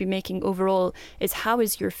decision you should be making overall is how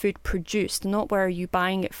is your food produced, not where are you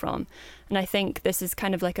buying it from. And I think this is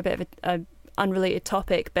kind of like a bit of a unrelated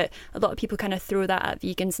topic, but a lot of people kind of throw that at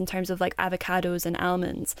vegans in terms of like avocados and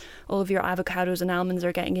almonds. All of your avocados and almonds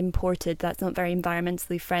are getting imported. That's not very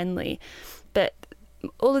environmentally friendly. But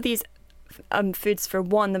all of these foods, for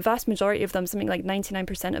one, the vast majority of them, something like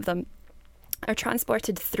 99% of them, are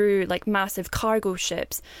transported through like massive cargo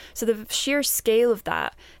ships. So the sheer scale of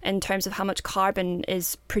that in terms of how much carbon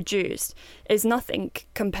is produced is nothing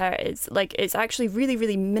compared. It's actually really,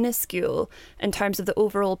 really minuscule in terms of the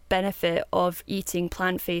overall benefit of eating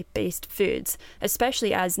plant-based foods,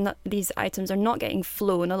 especially as these items are not getting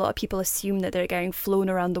flown. A lot of people assume that they're getting flown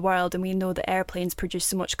around the world, and we know that airplanes produce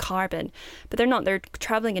so much carbon, but they're not. They're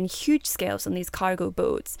traveling in huge scales on these cargo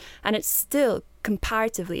boats, and it's still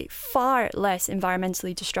comparatively far less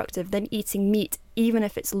environmentally destructive than eating meat, even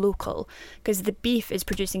if it's local, because the beef is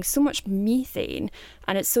producing so much methane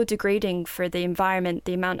and it's so degrading for the environment.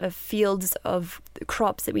 The amount of fields of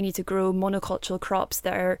crops that we need to grow, monocultural crops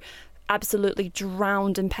that are absolutely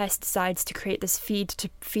drowned in pesticides to create this feed to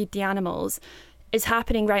feed the animals is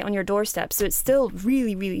happening right on your doorstep. So it's still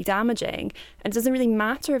really, really damaging. And it doesn't really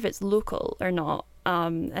matter if it's local or not.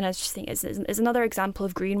 And I just think it's another example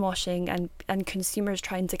of greenwashing and consumers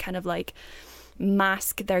trying to kind of like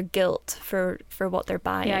mask their guilt for what they're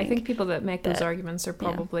buying. Yeah, I think people that make those arguments are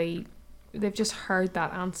probably, they've just heard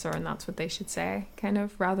that answer and that's what they should say, kind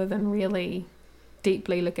of, rather than really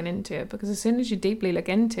deeply looking into it. Because as soon as you deeply look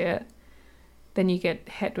into it, then you get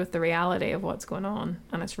hit with the reality of what's going on,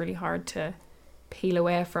 and it's really hard to peel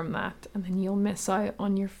away from that, and then you'll miss out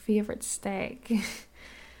on your favourite steak.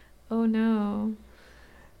 Oh no.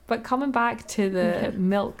 But coming back to the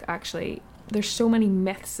milk, actually, there's so many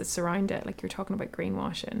myths that surround it. Like you're talking about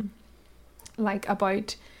greenwashing, like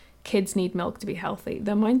about kids need milk to be healthy.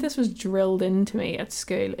 The amount this was drilled into me at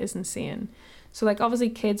school is insane. So like obviously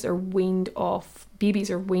babies are weaned off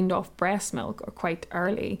breast milk or quite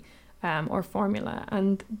early, or formula,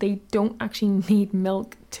 and they don't actually need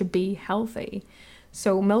milk to be healthy.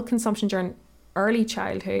 So milk consumption during early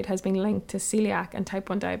childhood has been linked to celiac and type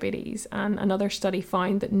 1 diabetes, and another study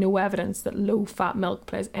found that no evidence that low-fat milk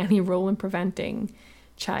plays any role in preventing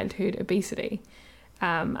childhood obesity.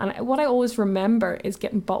 And what I always remember is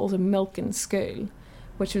getting bottles of milk in school,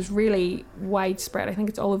 which was really widespread. I think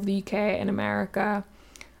it's all over the UK and America.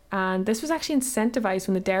 And this was actually incentivized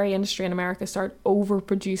when the dairy industry in America started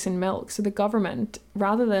overproducing milk. So the government,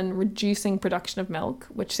 rather than reducing production of milk,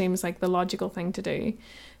 which seems like the logical thing to do,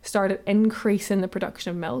 started increasing the production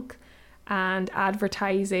of milk and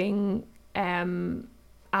advertising milk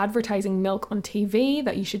on TV,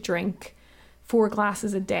 that you should drink 4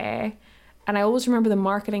 glasses a day. And I always remember the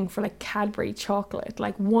marketing for like Cadbury chocolate,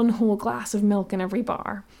 like 1 whole glass of milk in every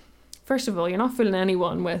bar. First of all, you're not fooling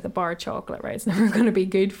anyone with a bar of chocolate, right? It's never going to be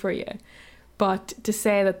good for you. But to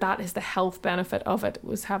say that that is the health benefit of it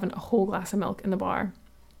was having a whole glass of milk in the bar.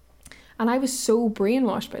 And I was so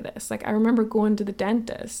brainwashed by this. Like I remember going to the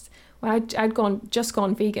dentist. Well, I'd just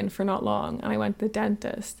gone vegan for not long, and I went to the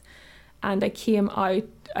dentist, and I came out.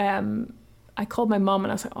 I called my mum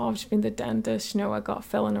and I was like, "Oh, I've just been to the dentist. You know, I got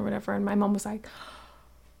filling or whatever." And my mum was like,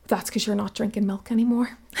 "That's because you're not drinking milk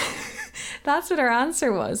anymore." That's what her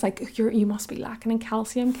answer was. Like, you must be lacking in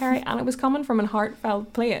calcium, Kerry. And it was coming from a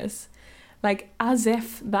heartfelt place, like as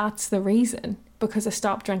if that's the reason. Because I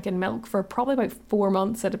stopped drinking milk for probably about 4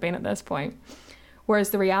 months it had been at this point. Whereas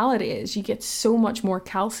the reality is you get so much more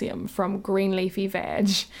calcium from green leafy veg,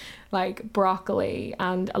 like broccoli,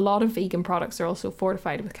 and a lot of vegan products are also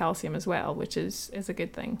fortified with calcium as well, which is a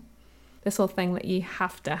good thing. This whole thing that you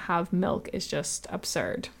have to have milk is just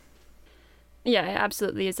absurd. Yeah, it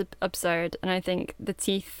absolutely is absurd. And I think the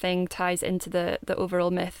teeth thing ties into the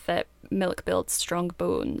overall myth that milk builds strong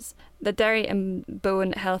bones. The dairy and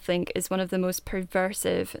bone health link is one of the most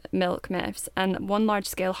perversive milk myths. And one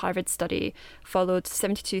large-scale Harvard study followed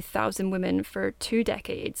 72,000 women for 2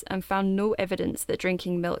 decades and found no evidence that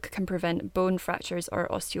drinking milk can prevent bone fractures or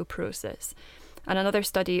osteoporosis. And another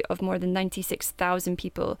study of more than 96,000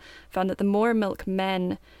 people found that the more milk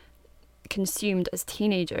men consumed as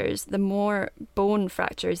teenagers, the more bone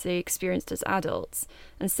fractures they experienced as adults.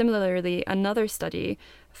 And similarly, another study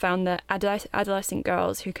found that adolescent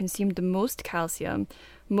girls who consumed the most calcium,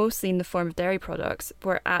 mostly in the form of dairy products,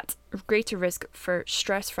 were at greater risk for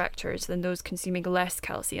stress fractures than those consuming less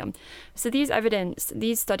calcium. So these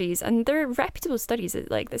studies, and they're reputable studies,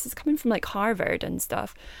 like this is coming from like Harvard and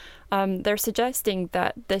stuff, they're suggesting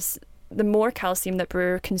that the more calcium that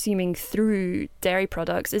we're consuming through dairy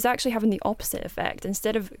products is actually having the opposite effect.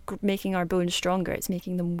 Instead of making our bones stronger, it's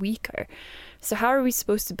making them weaker. So how are we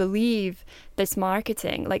supposed to believe this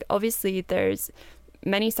marketing? Like, obviously there's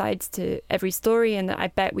many sides to every story, and I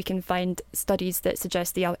bet we can find studies that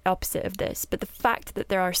suggest the opposite of this. But the fact that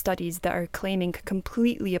there are studies that are claiming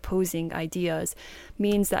completely opposing ideas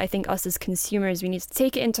means that I think us as consumers, we need to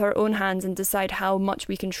take it into our own hands and decide how much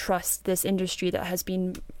we can trust this industry that has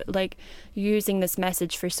been like using this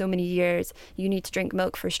message for so many years. You need to drink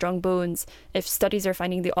milk for strong bones. If studies are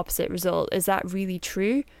finding the opposite result, is that really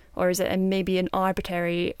true? Or is it maybe an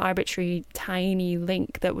arbitrary tiny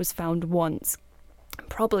link that was found once?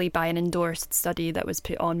 Probably by an endorsed study that was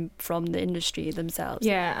put on from the industry themselves.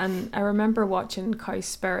 Yeah, and I remember watching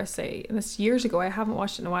Cowspiracy. This years ago. I haven't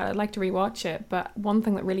watched it in a while. I'd like to rewatch it, but one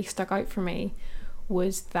thing that really stuck out for me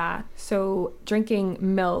was that drinking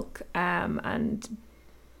milk and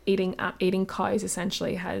eating cows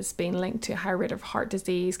essentially has been linked to a high rate of heart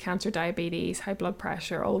disease, cancer, diabetes, high blood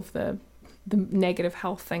pressure, all of the negative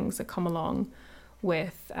health things that come along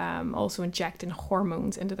with also injecting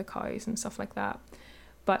hormones into the cows and stuff like that.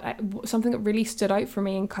 But something that really stood out for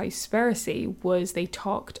me in Cowspiracy was they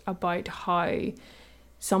talked about how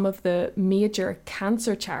some of the major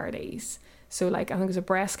cancer charities, so like I think it was a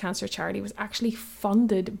breast cancer charity, was actually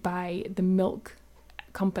funded by the milk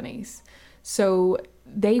companies. So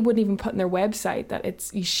they wouldn't even put in their website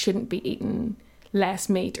that you shouldn't be eating less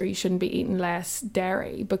meat or you shouldn't be eating less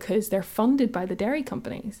dairy, because they're funded by the dairy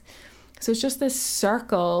companies. So it's just this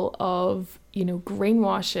circle of,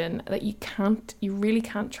 greenwashing that you really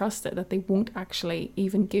can't trust it, that they won't actually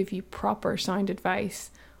even give you proper sound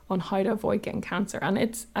advice on how to avoid getting cancer. And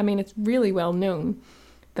it's really well known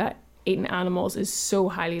that eating animals is so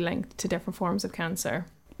highly linked to different forms of cancer.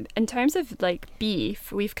 In terms of like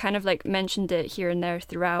beef, we've kind of like mentioned it here and there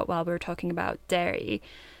throughout while we were talking about dairy.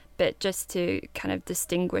 But just to kind of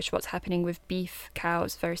distinguish what's happening with beef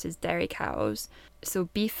cows versus dairy cows. So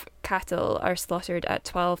beef cattle are slaughtered at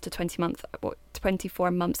 12 to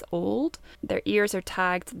 24 months old. Their ears are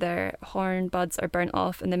tagged, their horn buds are burnt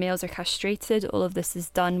off, and the males are castrated. All of this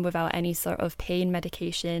is done without any sort of pain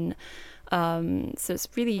medication. So it's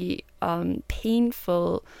really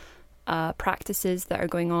painful practices that are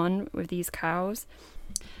going on with these cows.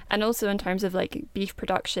 And also in terms of like beef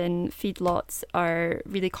production, feedlots are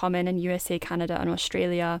really common in USA, Canada and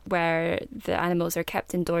Australia, where the animals are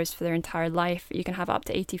kept indoors for their entire life. You can have up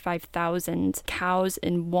to 85,000 cows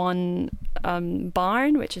in one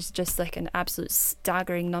barn, which is just like an absolute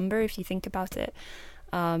staggering number if you think about it.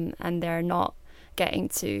 And they're not getting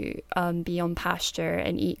to be on pasture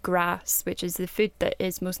and eat grass, which is the food that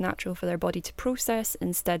is most natural for their body to process.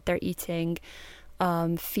 Instead, they're eating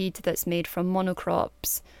feed that's made from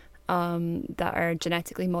monocrops that are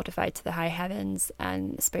genetically modified to the high heavens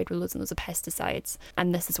and sprayed with loads and loads of pesticides.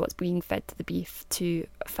 And this is what's being fed to the beef to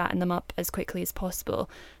fatten them up as quickly as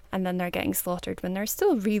possible. And then they're getting slaughtered when they're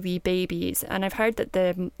still really babies. And I've heard that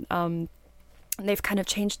they've kind of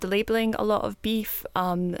changed the labelling a lot of beef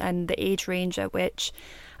and the age range at which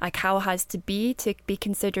a cow has to be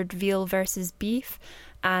considered veal versus beef.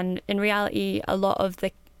 And in reality, a lot of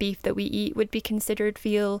the beef that we eat would be considered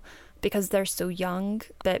veal because they're so young,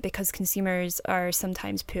 but because consumers are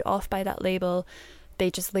sometimes put off by that label, they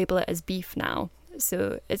just label it as beef now.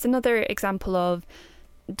 So it's another example of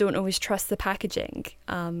don't always trust the packaging,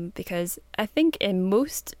 because I think in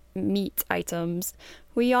most meat items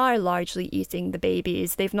we are largely eating the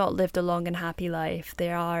babies. They've not lived a long and happy life.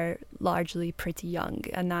 They are largely pretty young,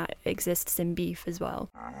 and that exists in beef as well.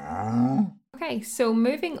 Okay, so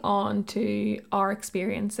moving on to our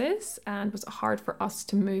experiences, and was it hard for us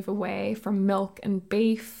to move away from milk and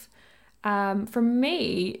beef? For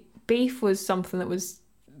me, beef was something that was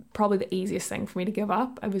probably the easiest thing for me to give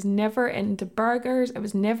up. I was never into burgers. I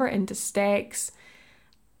was never into steaks.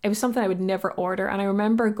 It was something I would never order. And I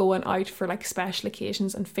remember going out for like special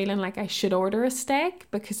occasions and feeling like I should order a steak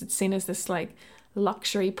because it's seen as this like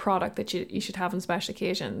luxury product that you should have on special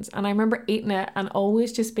occasions. And I remember eating it and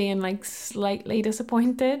always just being like slightly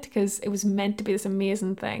disappointed because it was meant to be this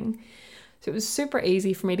amazing thing. So it was super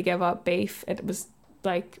easy for me to give up beef. It was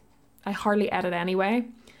like I hardly ate it anyway.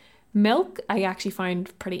 Milk I actually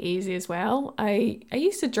found pretty easy as well. I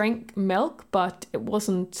used to drink milk, but it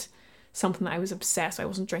wasn't something that I was obsessed with. I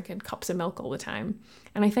wasn't drinking cups of milk all the time.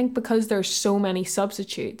 And I think because there's so many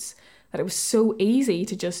substitutes that it was so easy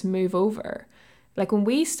to just move over. Like when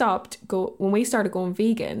we started going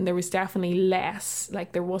vegan, there was definitely less,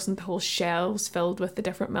 like there wasn't the whole shelves filled with the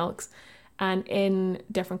different milks. And in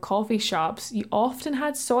different coffee shops, you often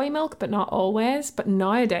had soy milk, but not always. But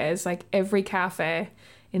nowadays, like every cafe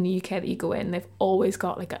in the UK that you go in, they've always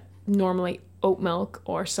got like normally oat milk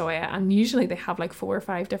or soya, and usually they have like 4 or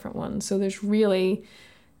 5 different ones. So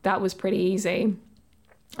that was pretty easy.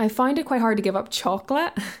 I find it quite hard to give up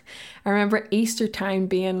chocolate. I remember Easter time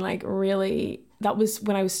being like really, that was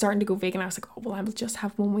when I was starting to go vegan. I was like, oh, well, I'll just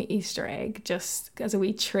have one wee Easter egg just as a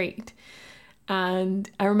wee treat. And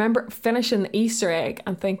I remember finishing the Easter egg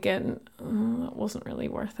and thinking, oh, that wasn't really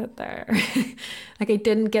worth it there. Like I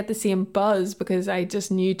didn't get the same buzz because I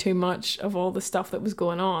just knew too much of all the stuff that was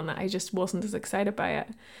going on. I just wasn't as excited by it.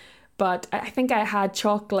 But I think I had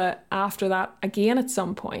chocolate after that again at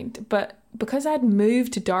some point. But because I'd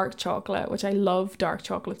moved to dark chocolate, which I love dark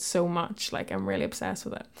chocolate so much, like I'm really obsessed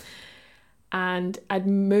with it. And I'd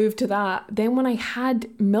moved to that. Then when I had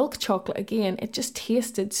milk chocolate again, it just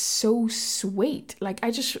tasted so sweet. Like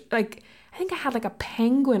I think I had like a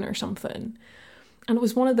penguin or something. And it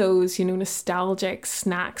was one of those, nostalgic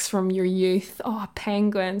snacks from your youth. Oh, a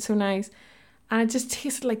penguin, so nice. And it just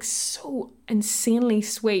tasted like so insanely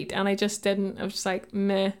sweet. And I was just like,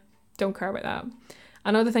 meh, don't care about that.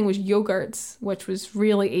 Another thing was yogurts, which was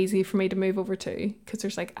really easy for me to move over to because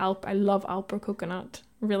there's like I love Alpro coconut.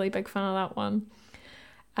 Really big fan of that one.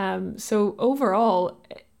 So overall,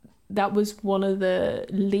 that was one of the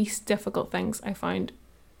least difficult things I found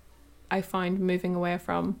moving away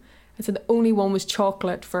from. I said the only one was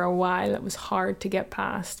chocolate for a while. It was hard to get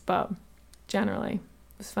past, but generally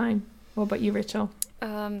it was fine. What about you, Rachel?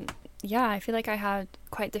 Yeah, I feel like I had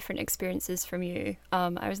quite different experiences from you.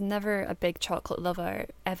 I was never a big chocolate lover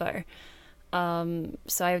ever.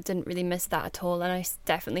 So I didn't really miss that at all. And I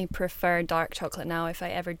definitely prefer dark chocolate now if I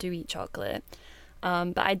ever do eat chocolate.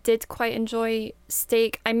 But I did quite enjoy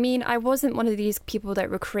steak. I mean, I wasn't one of these people that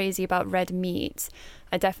were crazy about red meat.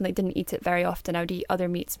 I definitely didn't eat it very often. I would eat other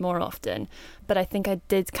meats more often. But I think I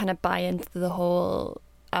did kind of buy into the whole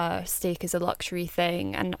steak is a luxury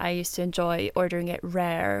thing, and I used to enjoy ordering it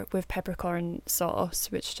rare with peppercorn sauce,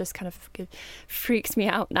 which just kind of freaks me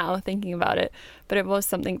out now thinking about it, but it was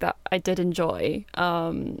something that I did enjoy.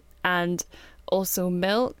 And also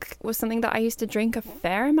milk was something that I used to drink a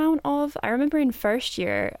fair amount of. I remember in first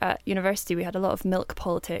year at university we had a lot of milk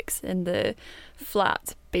politics in the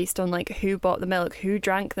flat based on like who bought the milk, who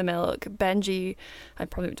drank the milk. Benji, I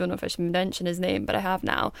probably don't know if I should mention his name, but I have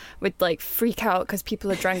now, would like freak out because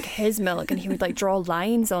people had drank his milk, and he would like draw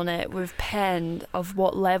lines on it with pen of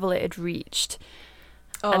what level it had reached.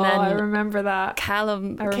 Oh, and then I remember that.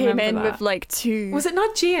 Callum came in that. with like two... Was it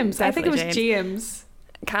not James? Definitely I think it was James.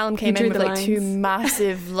 Callum came in with like lines. two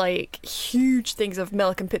massive, like huge things of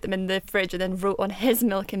milk and put them in the fridge, and then wrote on his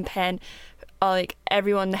milk in pen, like,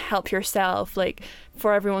 everyone help yourself, like,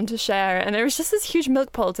 for everyone to share. And there was just this huge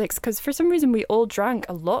milk politics because for some reason we all drank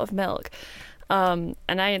a lot of milk. And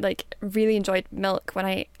I like really enjoyed milk when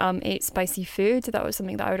I ate spicy food. That was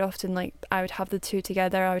something that I would often like. I would have the two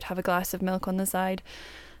together. I would have a glass of milk on the side.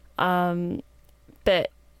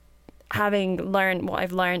 But having learned what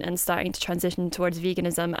I've learned and starting to transition towards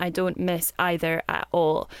veganism, I don't miss either at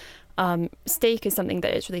all. Steak is something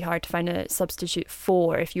that it's really hard to find a substitute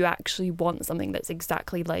for if you actually want something that's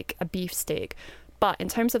exactly like a beef steak. But in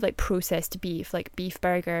terms of like processed beef, like beef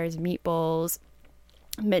burgers, meatballs,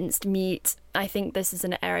 minced meat, I think this is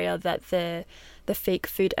an area that the fake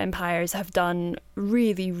food empires have done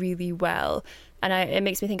really, really well. And it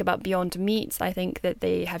makes me think about Beyond Meat. I think that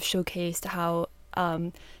they have showcased how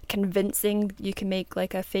convincing you can make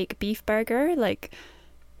like a fake beef burger. Like,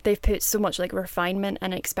 they've put so much like refinement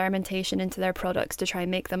and experimentation into their products to try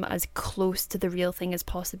and make them as close to the real thing as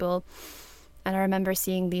possible. And I remember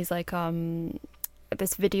seeing these like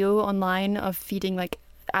this video online of feeding like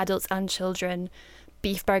adults and children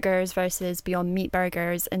beef burgers versus Beyond Meat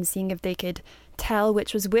burgers, and seeing if they could tell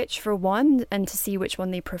which was which for one, and to see which one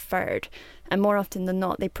they preferred. And more often than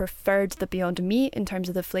not, they preferred the Beyond Meat in terms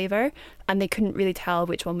of the flavour, and they couldn't really tell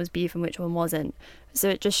which one was beef and which one wasn't. So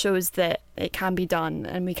it just shows that it can be done,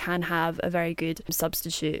 and we can have a very good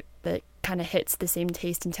substitute that kind of hits the same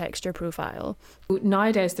taste and texture profile.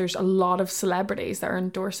 Nowadays, there's a lot of celebrities that are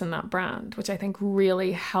endorsing that brand, which I think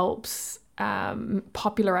really helps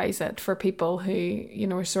popularize it for people who, you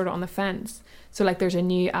know, are sort of on the fence. So like there's a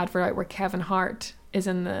new advert out where Kevin Hart is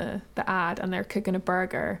in the ad, and they're cooking a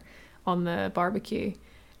burger on the barbecue,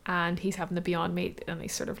 and he's having the Beyond Meat, and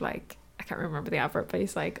he's sort of like, I can't remember the advert, but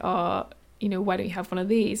he's like, oh, you know, why don't you have one of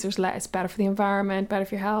these? There's lettuce, better for the environment, better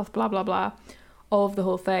for your health, blah, blah, blah. All of the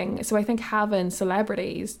whole thing. So I think having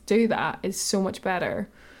celebrities do that is so much better.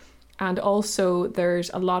 And also there's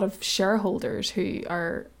a lot of shareholders who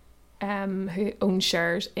are who own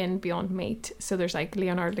shares in Beyond Meat. So there's like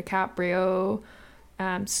Leonardo DiCaprio,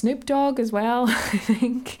 Snoop Dogg as well, I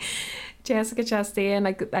think, Jessica Chastain.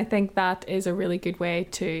 Like, I think that is a really good way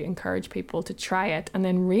to encourage people to try it and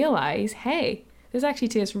then realize, hey, this actually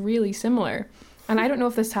tastes really similar. And I don't know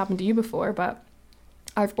if this happened to you before, but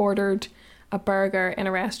I've ordered a burger in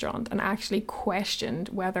a restaurant and actually questioned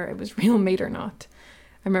whether it was real meat or not.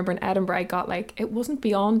 I remember in Edinburgh, I got like, it wasn't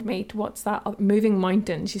Beyond Meat. What's that? Moving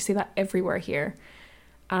Mountains. You see that everywhere here.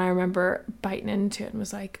 And I remember biting into it and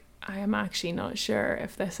was like, I am actually not sure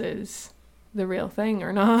if this is the real thing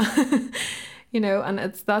or not. You know, and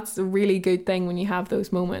that's a really good thing when you have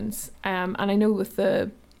those moments. And I know with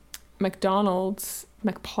the McDonald's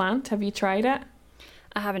McPlant, have you tried it?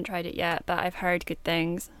 I haven't tried it yet, but I've heard good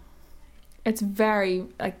things. It's very,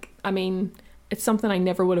 like, I mean, it's something I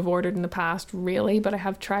never would have ordered in the past, really, but I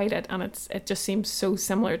have tried it, and it just seems so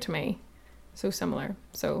similar to me. So similar.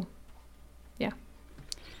 So, yeah.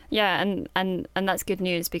 Yeah, and that's good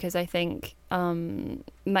news, because I think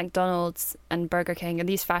McDonald's and Burger King and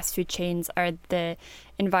these fast food chains are the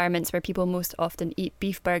environments where people most often eat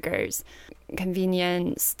beef burgers.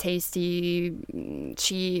 Convenience, tasty,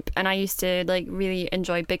 cheap. And I used to like really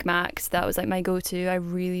enjoy Big Macs. That was like my go-to. I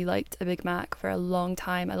really liked a Big Mac for a long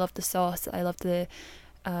time. I loved the sauce. I loved the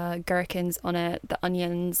gherkins on it, the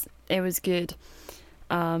onions. It was good.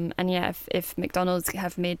 And yeah, if McDonald's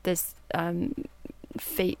have made this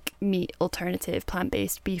fake meat alternative,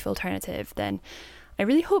 plant-based beef alternative, then I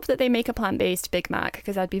really hope that they make a plant-based Big Mac,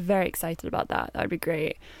 because I'd be very excited about that. That would be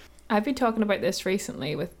great. I've been talking about this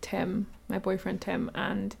recently with Tim, my boyfriend Tim,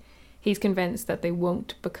 and he's convinced that they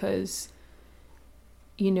won't because,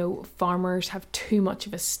 you know, farmers have too much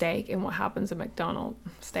of a stake in what happens at McDonald's.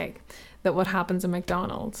 What happens at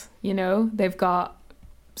McDonald's, you know? They've got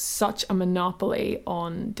such a monopoly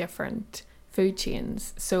on different food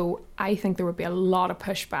chains. So I think there would be a lot of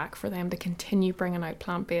pushback for them to continue bringing out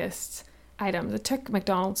plant-based items. It took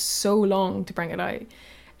McDonald's so long to bring it out.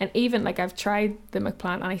 And even like I've tried the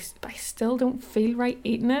McPlant and I still don't feel right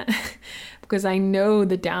eating it because I know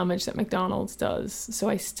the damage that McDonald's does. So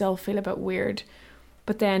I still feel a bit weird.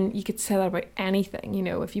 But then you could say that about anything, you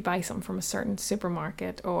know, if you buy something from a certain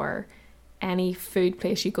supermarket or any food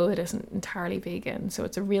place you go that isn't entirely vegan. So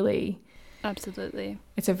it's Absolutely.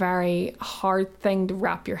 It's a very hard thing to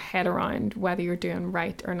wrap your head around whether you're doing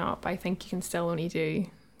right or not. But I think you can still only do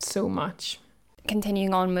so much.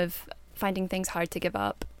 Continuing on with finding things hard to give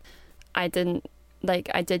up. I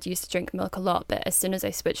did used to drink milk a lot, but as soon as I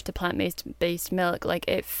switched to plant-based milk, like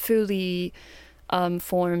it fully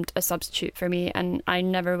formed a substitute for me, and I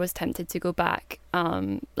never was tempted to go back.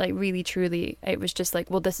 Like really truly, it was just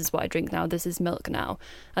like, well, this is what I drink now, this is milk now.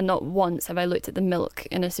 And not once have I looked at the milk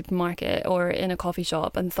in a supermarket or in a coffee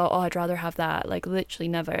shop and thought, oh, I'd rather have that. Like literally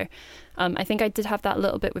never. I think I did have that a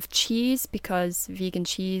little bit with cheese, because vegan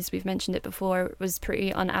cheese, we've mentioned it before, was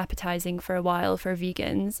pretty unappetizing for a while for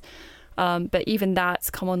vegans. But even that's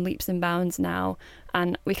come on leaps and bounds now,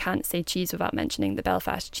 and we can't say cheese without mentioning the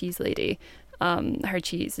Belfast cheese lady. Her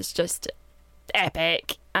cheese is just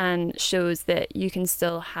epic and shows that you can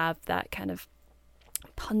still have that kind of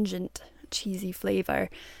pungent cheesy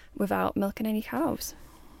flavour without milking any cows.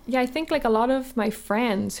 Yeah, I think like a lot of my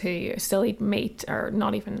friends who still eat meat or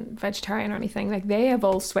not even vegetarian or anything, like they have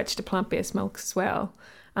all switched to plant-based milks as well.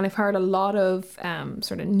 And I've heard a lot of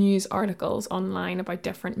sort of news articles online about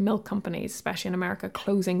different milk companies, especially in America,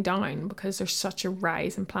 closing down because there's such a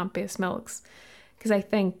rise in plant-based milks. Because I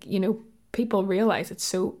think, you know, people realize it's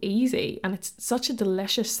so easy and it's such a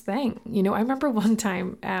delicious thing. You know, I remember one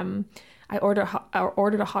time I ordered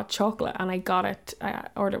a hot chocolate and I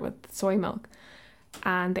ordered with soy milk,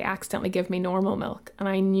 and they accidentally give me normal milk. And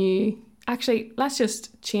I knew, actually, let's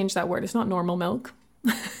just change that word. It's not normal milk.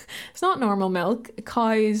 It's not normal milk.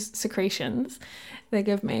 Cow's secretions they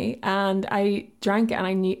give me. And I drank it and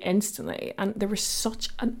I knew instantly. And there was such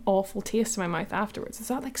an awful taste in my mouth afterwards. It's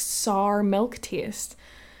that like sour milk taste.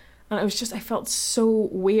 And it was just, I felt so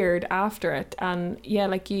weird after it. And yeah,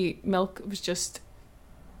 like milk was just,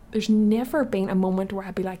 there's never been a moment where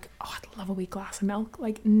I'd be like, oh, I'd love a wee glass of milk.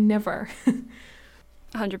 Like, never.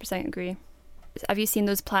 100% agree. Have you seen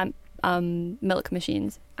those plant milk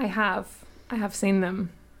machines? I have seen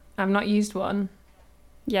them. I've not used one.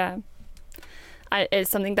 Yeah.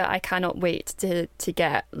 It's something that I cannot wait to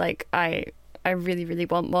get. Like, I really, really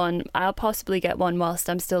want one. I'll possibly get one whilst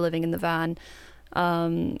I'm still living in the van.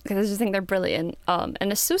 Because I just think they're brilliant, and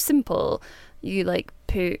it's so simple. You like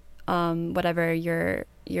put whatever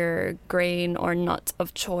your grain or nut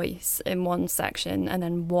of choice in one section, and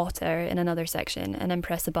then water in another section, and then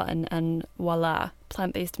press a button, and voila,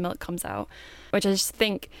 plant-based milk comes out, which I just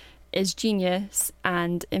think is genius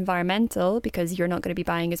and environmental, because you're not going to be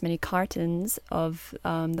buying as many cartons of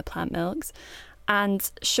the plant milks.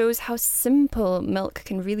 And shows how simple milk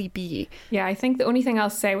can really be. Yeah, I think the only thing I'll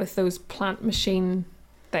say with those plant machine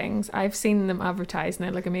things, I've seen them advertised and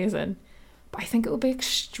they look amazing, but I think it will be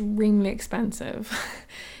extremely expensive.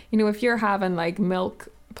 You know, if you're having like milk,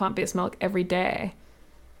 plant-based milk every day,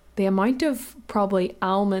 the amount of probably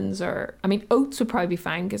almonds oats would probably be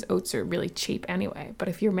fine because oats are really cheap anyway. But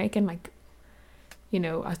if you're making like, you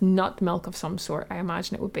know, a nut milk of some sort, I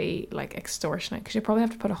imagine it would be like extortionate, because you probably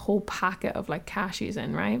have to put a whole packet of like cashews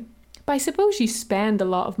in, right? But I suppose you spend a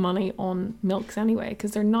lot of money on milks anyway,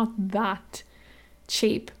 because they're not that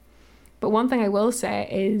cheap. But one thing I will say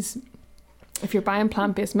is, if you're buying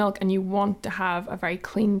plant-based milk and you want to have a very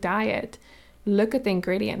clean diet, look at the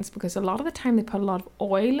ingredients, because a lot of the time they put a lot of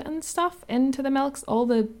oil and stuff into the milks. All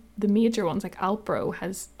the major ones like Alpro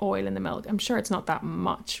has oil in the milk. I'm sure it's not that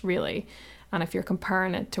much really. And if you're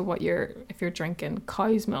comparing it to if you're drinking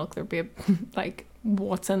cow's milk, there'd be like,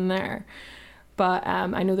 what's in there? But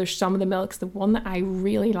I know there's some of the milks. The one that I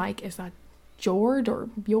really like is that Jord,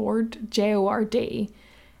 Jord.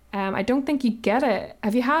 I don't think you get it.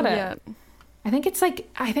 Have you had it? Yeah. I think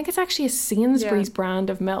it's actually a Sainsbury's brand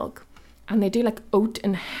of milk, and they do like oat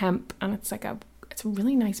and hemp, and it's like a it's a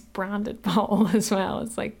really nice branded bottle as well.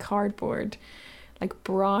 It's like cardboard, like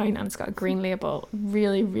brown, and it's got a green label.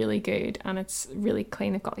 Really, really good, and it's really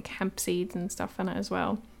clean. They've got like hemp seeds and stuff in it as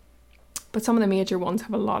well. But some of the major ones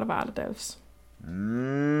have a lot of additives.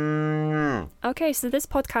 Okay, so this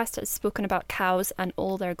podcast has spoken about cows and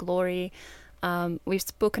all their glory. We've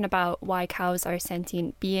spoken about why cows are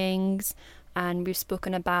sentient beings, and we've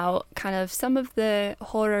spoken about kind of some of the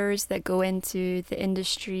horrors that go into the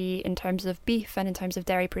industry in terms of beef and in terms of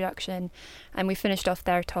dairy production. And we finished off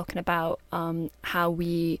there talking about how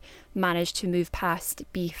we managed to move past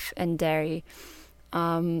beef and dairy.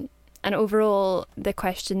 And overall, the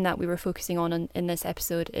question that we were focusing on in this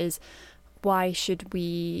episode is, why should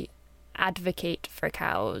we advocate for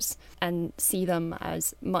cows and see them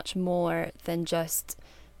as much more than just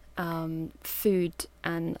food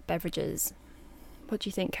and beverages? What do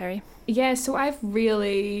you think, Kerry? Yeah, so I've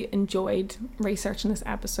really enjoyed researching this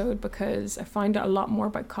episode because I found out a lot more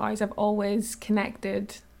about cows. I've always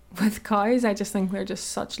connected with cows. I just think they're just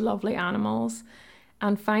such lovely animals.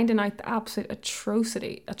 And finding out the absolute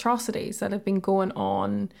atrocities that have been going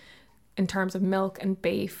on in terms of milk and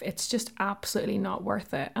beef, it's just absolutely not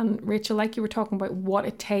worth it. And Rachel, like you were talking about, what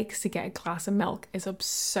it takes to get a glass of milk is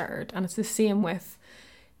absurd. And it's the same with,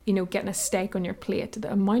 you know, getting a steak on your plate.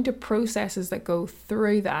 The amount of processes that go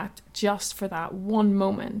through that just for that one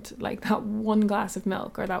moment, like that one glass of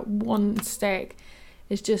milk or that one steak,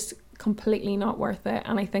 is just completely not worth it.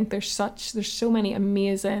 And I think there's so many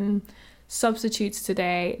amazing substitutes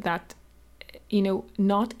today that, you know,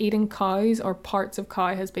 not eating cows or parts of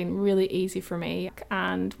cow has been really easy for me.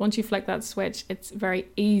 And once you flick that switch, it's very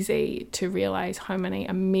easy to realise how many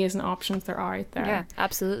amazing options there are out there. Yeah,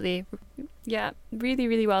 absolutely. Yeah, really,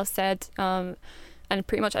 really well said. And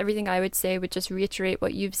pretty much everything I would say would just reiterate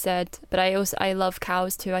what you've said. But I love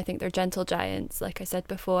cows too. I think they're gentle giants. Like I said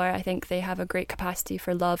before, I think they have a great capacity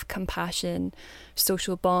for love, compassion,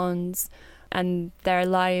 social bonds, and their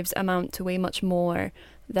lives amount to way much more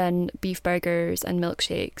than beef burgers and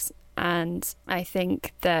milkshakes. And I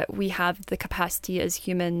think that we have the capacity as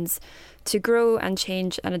humans to grow and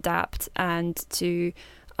change and adapt, and to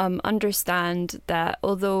understand that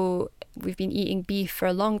although we've been eating beef for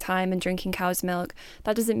a long time and drinking cow's milk,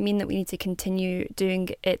 that doesn't mean that we need to continue doing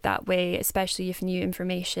it that way, especially if new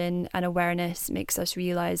information and awareness makes us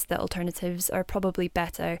realise that alternatives are probably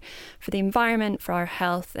better for the environment, for our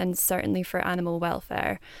health, and certainly for animal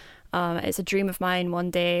welfare. It's a dream of mine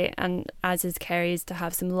one day, and as is Kerry's, to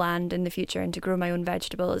have some land in the future and to grow my own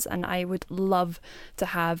vegetables. And I would love to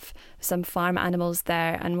have some farm animals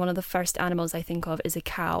there. And one of the first animals I think of is a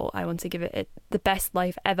cow. I want to give it the best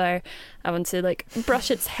life ever. I want to like brush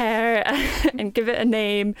its hair and give it a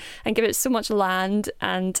name and give it so much land,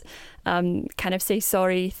 and kind of say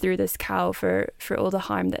sorry through this cow for all the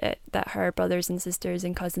harm that her brothers and sisters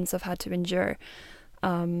and cousins have had to endure.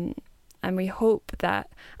 And we hope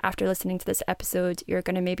that after listening to this episode, you're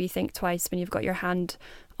going to maybe think twice when you've got your hand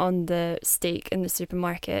on the steak in the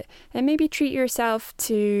supermarket, and maybe treat yourself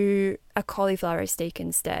to a cauliflower steak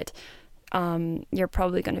instead. You're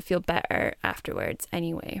probably going to feel better afterwards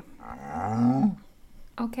anyway.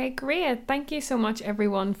 Okay, great. Thank you so much,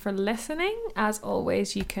 everyone, for listening. As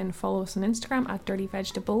always, you can follow us on Instagram at Dirty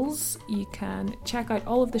Vegetables. You can check out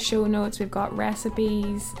all of the show notes. We've got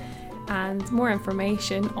recipes and more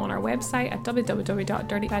information on our website at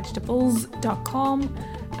www.dirtyvegetables.com,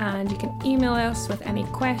 and you can email us with any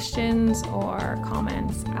questions or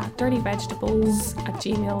comments at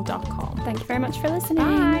dirtyvegetables@gmail.com. Thank you very much for listening.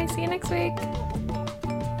 Bye, see you next week.